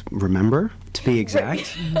don't remember, to be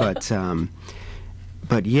exact, but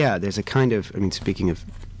yeah, there's a kind of, I mean, speaking of,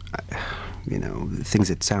 things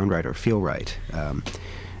that sound right or feel right,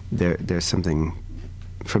 there's something,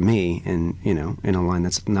 for me, in a line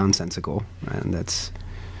that's nonsensical, and that's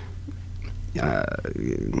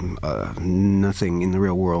nothing in the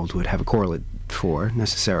real world would have a correlate for,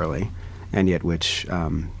 necessarily, and yet which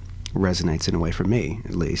resonates in a way, for me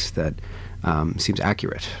at least, that seems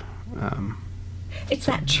accurate. It's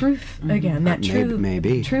that truth again, that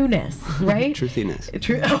maybe. trueness, right? Truthiness.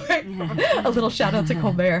 Oh, right. A little shout out to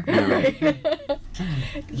Colbert. Right?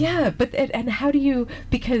 Yeah, but and how do you?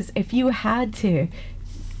 Because if you had to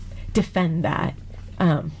defend that.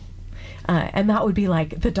 And that would be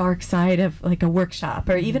like the dark side of like a workshop,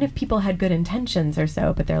 or even if people had good intentions or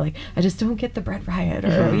so, but they're like, I just don't get the bread riot,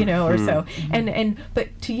 or or so. And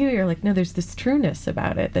but to you, you're like, no, there's this trueness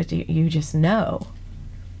about it that you just know.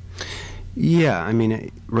 Yeah, I mean,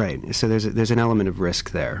 right. So there's an element of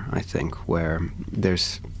risk there, I think, where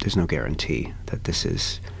there's no guarantee that this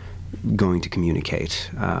is going to communicate,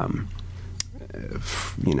 to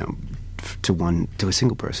a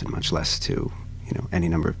single person, much less to any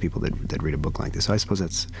number of people that read a book like this. So I suppose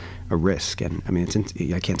that's a risk, and I mean,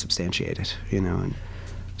 I can't substantiate it, and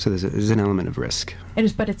so there's an element of risk.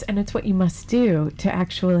 But it's what you must do to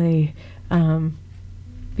actually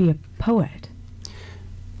be a poet.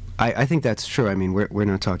 I think that's true. I mean, we're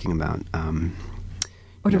not talking about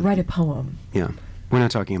or to write a poem. Yeah, we're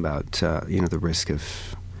not talking about the risk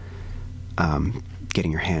of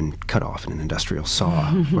getting your hand cut off in an industrial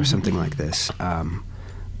saw or something like this.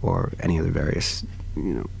 Or any other various,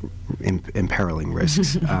 imperiling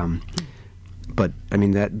risks. But I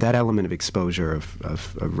mean that element of exposure,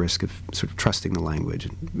 of risk, of sort of trusting the language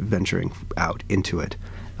and venturing out into it,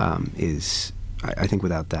 is, I think,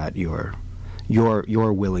 without that you're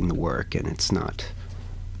willing the work, and it's not,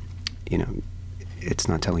 it's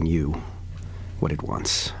not telling you what it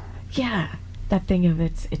wants. Yeah, that thing of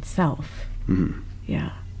itself. Mm-hmm.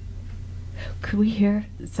 Yeah. Could we hear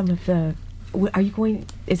some of the? Are you going?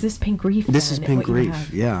 Is this Pink Reef? This is Pink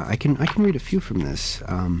Reef. Yeah, I can read a few from this.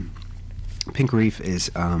 Pink Reef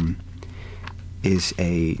is a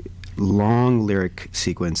long lyric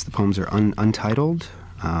sequence. The poems are untitled,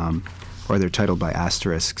 or they're titled by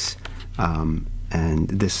asterisks. And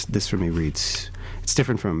this for me reads. It's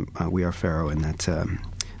different from We Are Pharaoh in that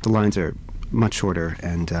the lines are much shorter,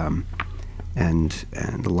 and the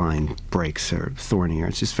line breaks are thornier.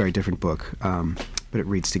 It's just a very different book, but it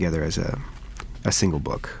reads together as a single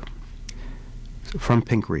book. So from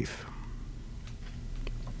Pink Reef.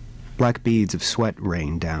 Black beads of sweat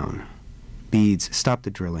rain down. Beads stop the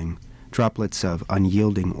drilling, droplets of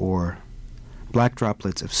unyielding ore. Black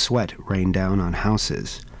droplets of sweat rain down on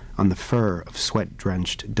houses, on the fur of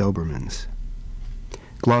sweat-drenched Dobermans.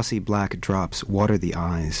 Glossy black drops water the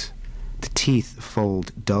eyes. The teeth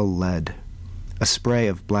fold dull lead. A spray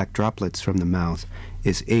of black droplets from the mouth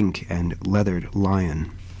is ink and leathered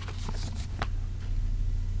lion.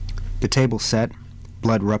 The table set,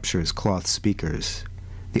 blood ruptures cloth speakers.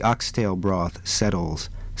 The oxtail broth settles,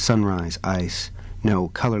 sunrise ice, no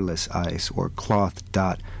colorless ice or cloth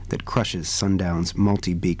dot that crushes sundown's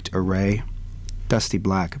multi-beaked array. Dusty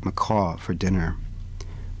black macaw for dinner.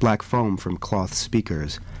 Black foam from cloth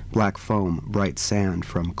speakers, black foam, bright sand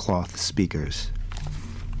from cloth speakers.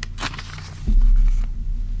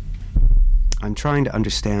 I'm trying to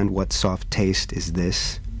understand what soft taste is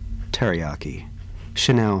this. Teriyaki.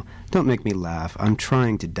 Chanel, don't make me laugh. I'm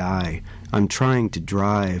trying to die. I'm trying to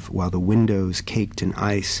drive while the windows caked in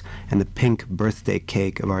ice and the pink birthday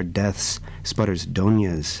cake of our deaths sputters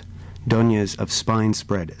donias. Donias of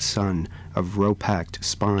spine-spread sun, of row-packed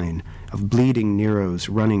spine, of bleeding Neros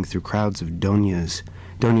running through crowds of donias.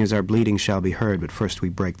 Donias our bleeding shall be heard, but first we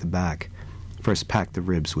break the back. First pack the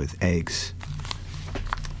ribs with eggs.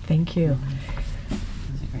 Thank you.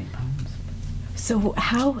 Those are great poems. So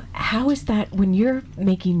how is that when you're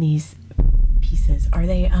making these pieces? Are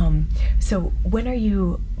they so when are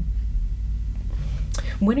you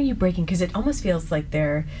breaking? Because it almost feels like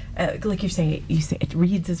they're like you say it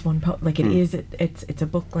reads as one poem, like it is. It's a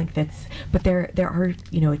book length. But there are,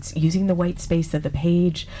 it's using the white space of the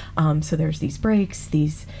page. So there's these breaks,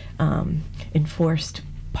 these enforced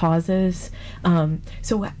pauses.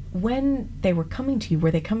 So when they were coming to you,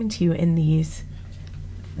 were they coming to you in these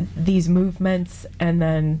movements and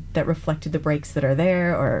then that reflected the breaks that are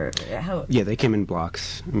there, or how? Yeah, they came in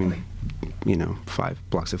blocks. I mean, 5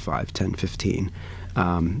 blocks of 5, 10, 15.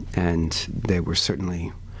 And they were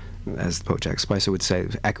certainly, as the poet Jack Spicer would say,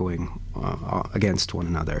 echoing against one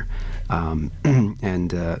another. And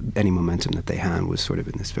any momentum that they had was sort of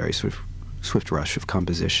in this very sort of swift rush of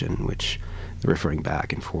composition, which they're referring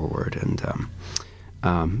back and forward.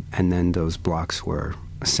 And then those blocks were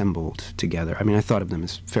assembled together. I mean, I thought of them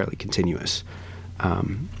as fairly continuous.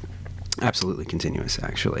 Absolutely continuous,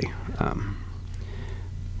 actually.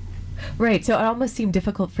 Right, so it almost seemed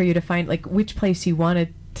difficult for you to find like which place you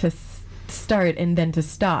wanted to start and then to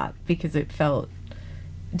stop, because it felt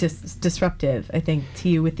disruptive, I think, to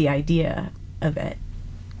you with the idea of it.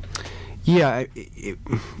 Yeah,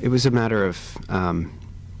 it was a matter of.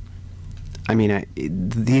 I mean,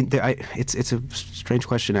 it's a strange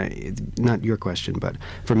question. Not your question, but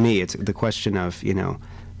for me, it's the question of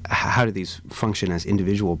how do these function as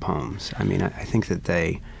individual poems? I mean, I think that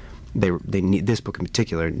they need, this book in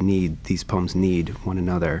particular, these poems need one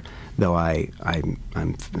another, though I'm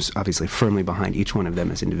obviously firmly behind each one of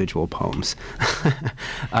them as individual poems.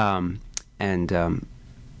 So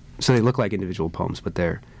they look like individual poems, but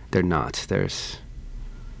they're not.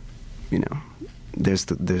 There's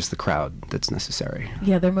the crowd that's necessary.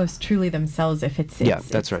 Yeah, they're most truly themselves if it's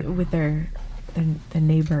that's right. With the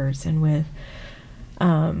neighbors and with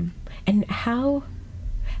and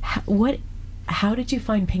how did you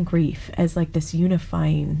find Pink Reef as like this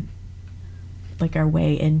unifying, like our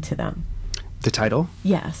way into them? The title?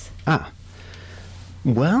 Yes.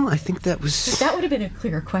 Well, I think that was... That would have been a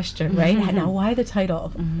clear question, right? Mm-hmm. Now, why the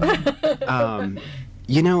title? Mm-hmm.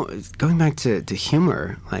 Going back to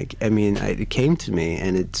humor, it came to me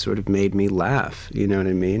and it sort of made me laugh, you know what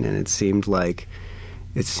I mean? And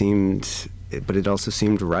but it also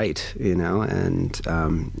seemed right, and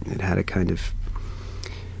it had a kind of,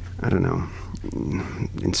 I don't know,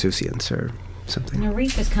 insouciance or something. A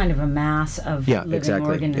reef is kind of a mass of living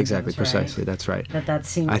organisms. Exactly, right? precisely, that's right. That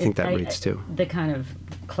seems. I think that reads too. The kind of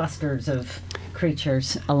clusters of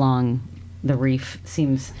creatures along the reef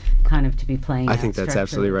seems kind of to be playing. I think that's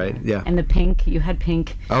absolutely right. Yeah. And the pink, you had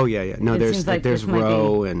pink. Oh yeah. No, there's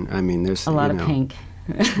row, and I mean there's a lot of pink.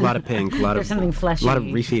 A lot of pink, a lot of something fleshy, a lot of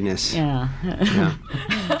reefiness. Yeah.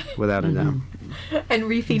 Without a doubt. And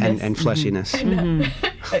reefiness. And fleshiness.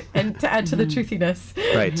 And to add to the truthiness.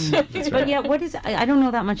 Right. That's right. But yeah, what is? I don't know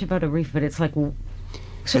that much about a reef, but it's like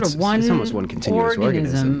it's almost one continuous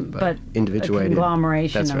organism, but individuated. A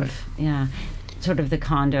conglomeration That's right. of sort of the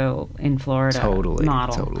condo in Florida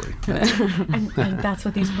model. Totally. And that's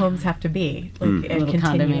what these poems have to be, like little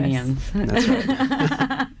condominiums. That's right.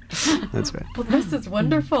 That's right. Well, this is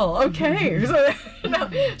wonderful. Okay,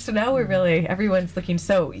 so now we're really, everyone's looking.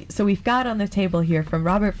 So we've got on the table here from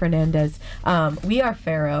Robert Fernandez, We Are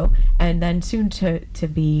Pharaoh, and then soon to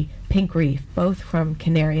be Pink Reef, both from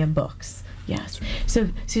Canarium Books. Yes. So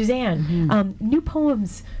Suzanne, new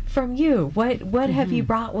poems from you. What have you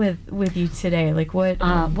brought with you today? Like what?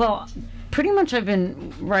 Well, pretty much I've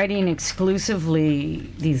been writing exclusively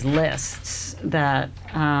these lists that,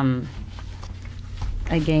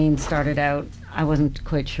 again, started out, I wasn't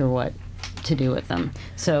quite sure what to do with them.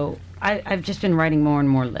 So I've just been writing more and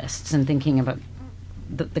more lists and thinking about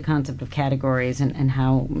the concept of categories and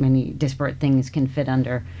how many disparate things can fit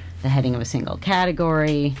under the heading of a single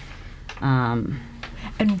category. And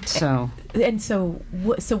so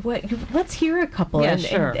what? Let's hear a couple. Yeah, and,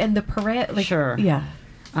 sure. And the sure. Yeah.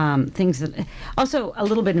 Things that also a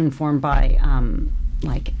little bit informed by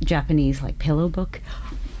like Japanese like pillow book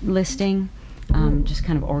listing, just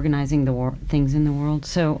kind of organizing the things in the world.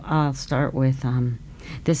 So I'll start with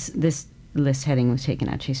this list heading was taken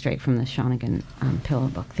actually straight from the Shonigan pillow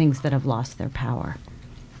book. Things that have lost their power.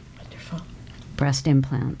 Wonderful. Breast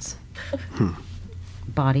implants.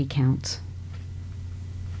 Body counts.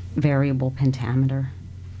 Variable pentameter.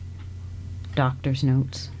 Doctor's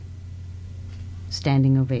notes.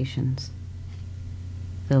 Standing ovations.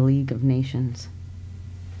 The League of Nations.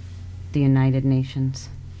 The United Nations.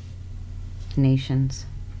 Nations.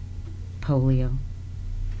 Polio.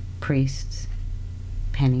 Priests.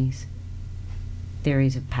 Pennies.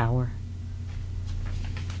 Theories of power.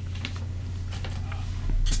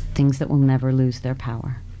 Things that will never lose their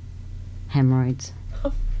power. Hemorrhoids.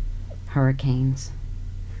 Hurricanes.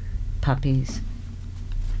 Puppies.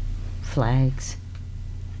 Flags.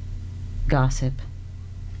 Gossip.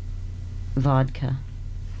 Vodka.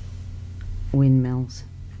 Windmills.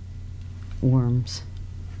 Worms.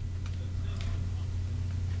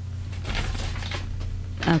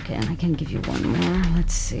 Okay, and I can give you one more.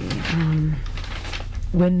 Let's see.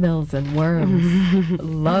 Windmills and worms.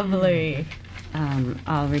 Lovely.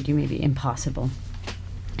 I'll read you maybe impossible.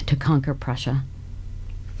 To conquer Prussia.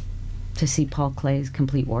 To see Paul Klee's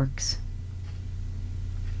complete works.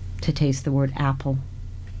 To taste the word apple.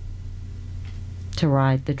 To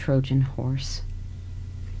ride the Trojan horse.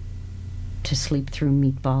 To sleep through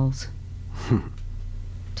meatballs.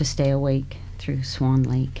 To stay awake through Swan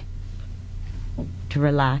Lake. To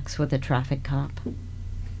relax with a traffic cop.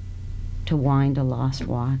 To wind a lost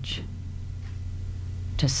watch.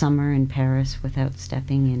 To summer in Paris without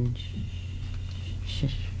stepping in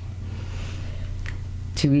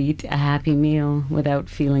to eat a happy meal without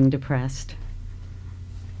feeling depressed.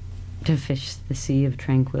 To fish the sea of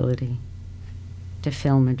tranquility. To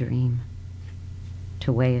film a dream.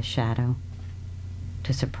 To weigh a shadow.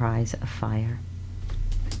 To surprise a fire.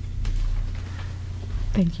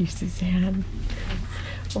 Thank you, Suzanne.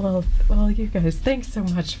 Well, you guys, thanks so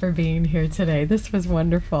much for being here today. This was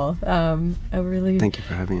wonderful. I really Thank you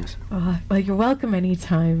for having us. well, you're welcome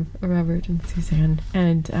anytime, Robert and Suzanne.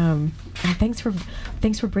 And thanks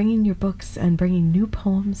for bringing your books and bringing new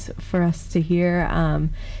poems for us to hear.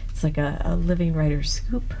 It's like a living writer's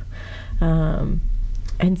scoop.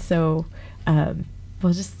 And so I'll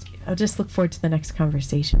just look forward to the next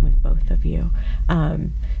conversation with both of you.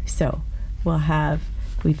 So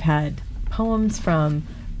we've had poems from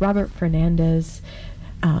Robert Fernandez,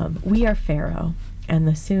 We Are Pharaoh, and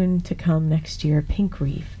the soon-to-come next year, Pink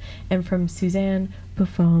Reef, and from Suzanne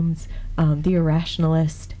Buffom's The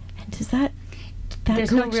Irrationalist. And does that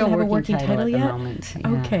There's no collection real have a working working title title at the yet? moment.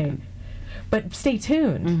 Yeah. Okay. But stay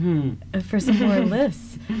tuned for some more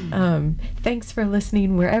lists. Thanks for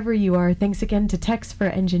listening wherever you are. Thanks again to Tex for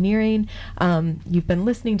engineering. You've been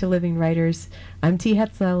listening to Living Writers. I'm T.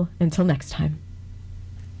 Hetzel. Until next time.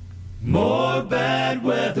 More bad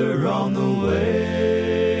weather on the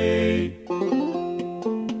way.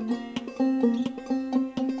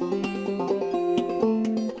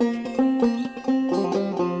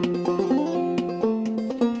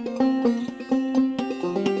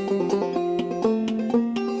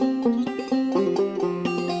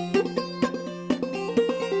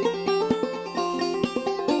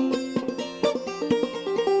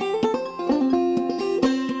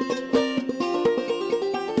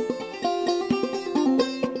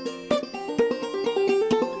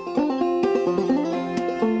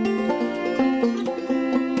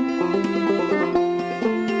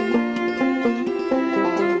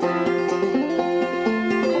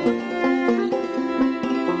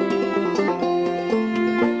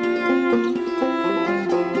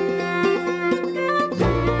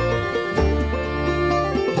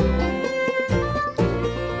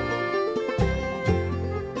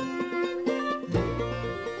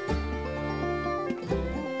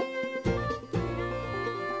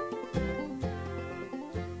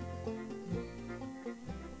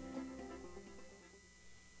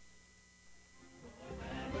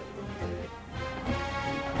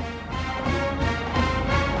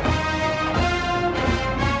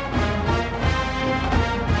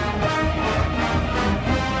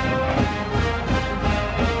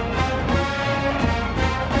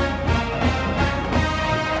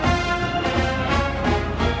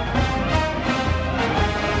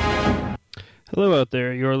 Hello out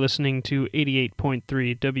there. You're listening to 88.3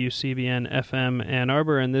 WCBN FM Ann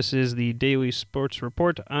Arbor, and this is the Daily Sports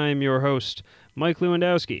Report. I'm your host, Mike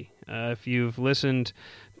Lewandowski. If you've listened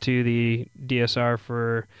to the DSR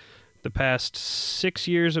for the past 6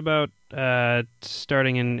 years, about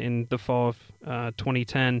starting in the fall of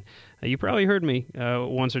 2010, you probably heard me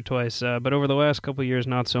once or twice, but over the last couple of years,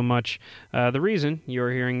 not so much. The reason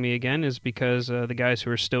you're hearing me again is because the guys who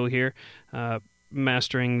are still here,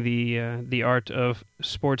 mastering the art of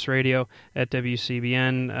sports radio at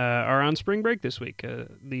WCBN, are on spring break this week.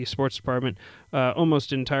 The sports department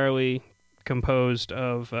almost entirely composed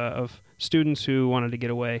of students who wanted to get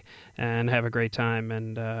away and have a great time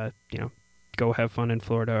and go have fun in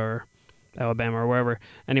Florida or Alabama or wherever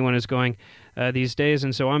anyone is going these days.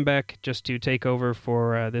 And so I'm back just to take over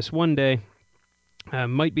for this one day.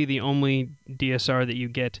 Might be the only DSR that you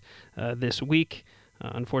get this week,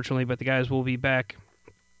 unfortunately, but the guys will be back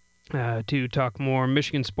to talk more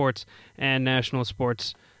Michigan sports and national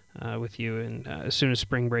sports with you, and as soon as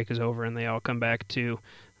spring break is over and they all come back to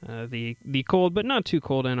the cold but not too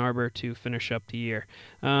cold Ann Arbor to finish up the year.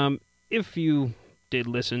 If you did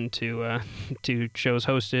listen to shows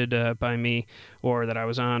hosted by me or that I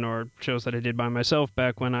was on, or shows that I did by myself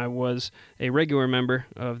back when I was a regular member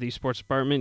of the sports department,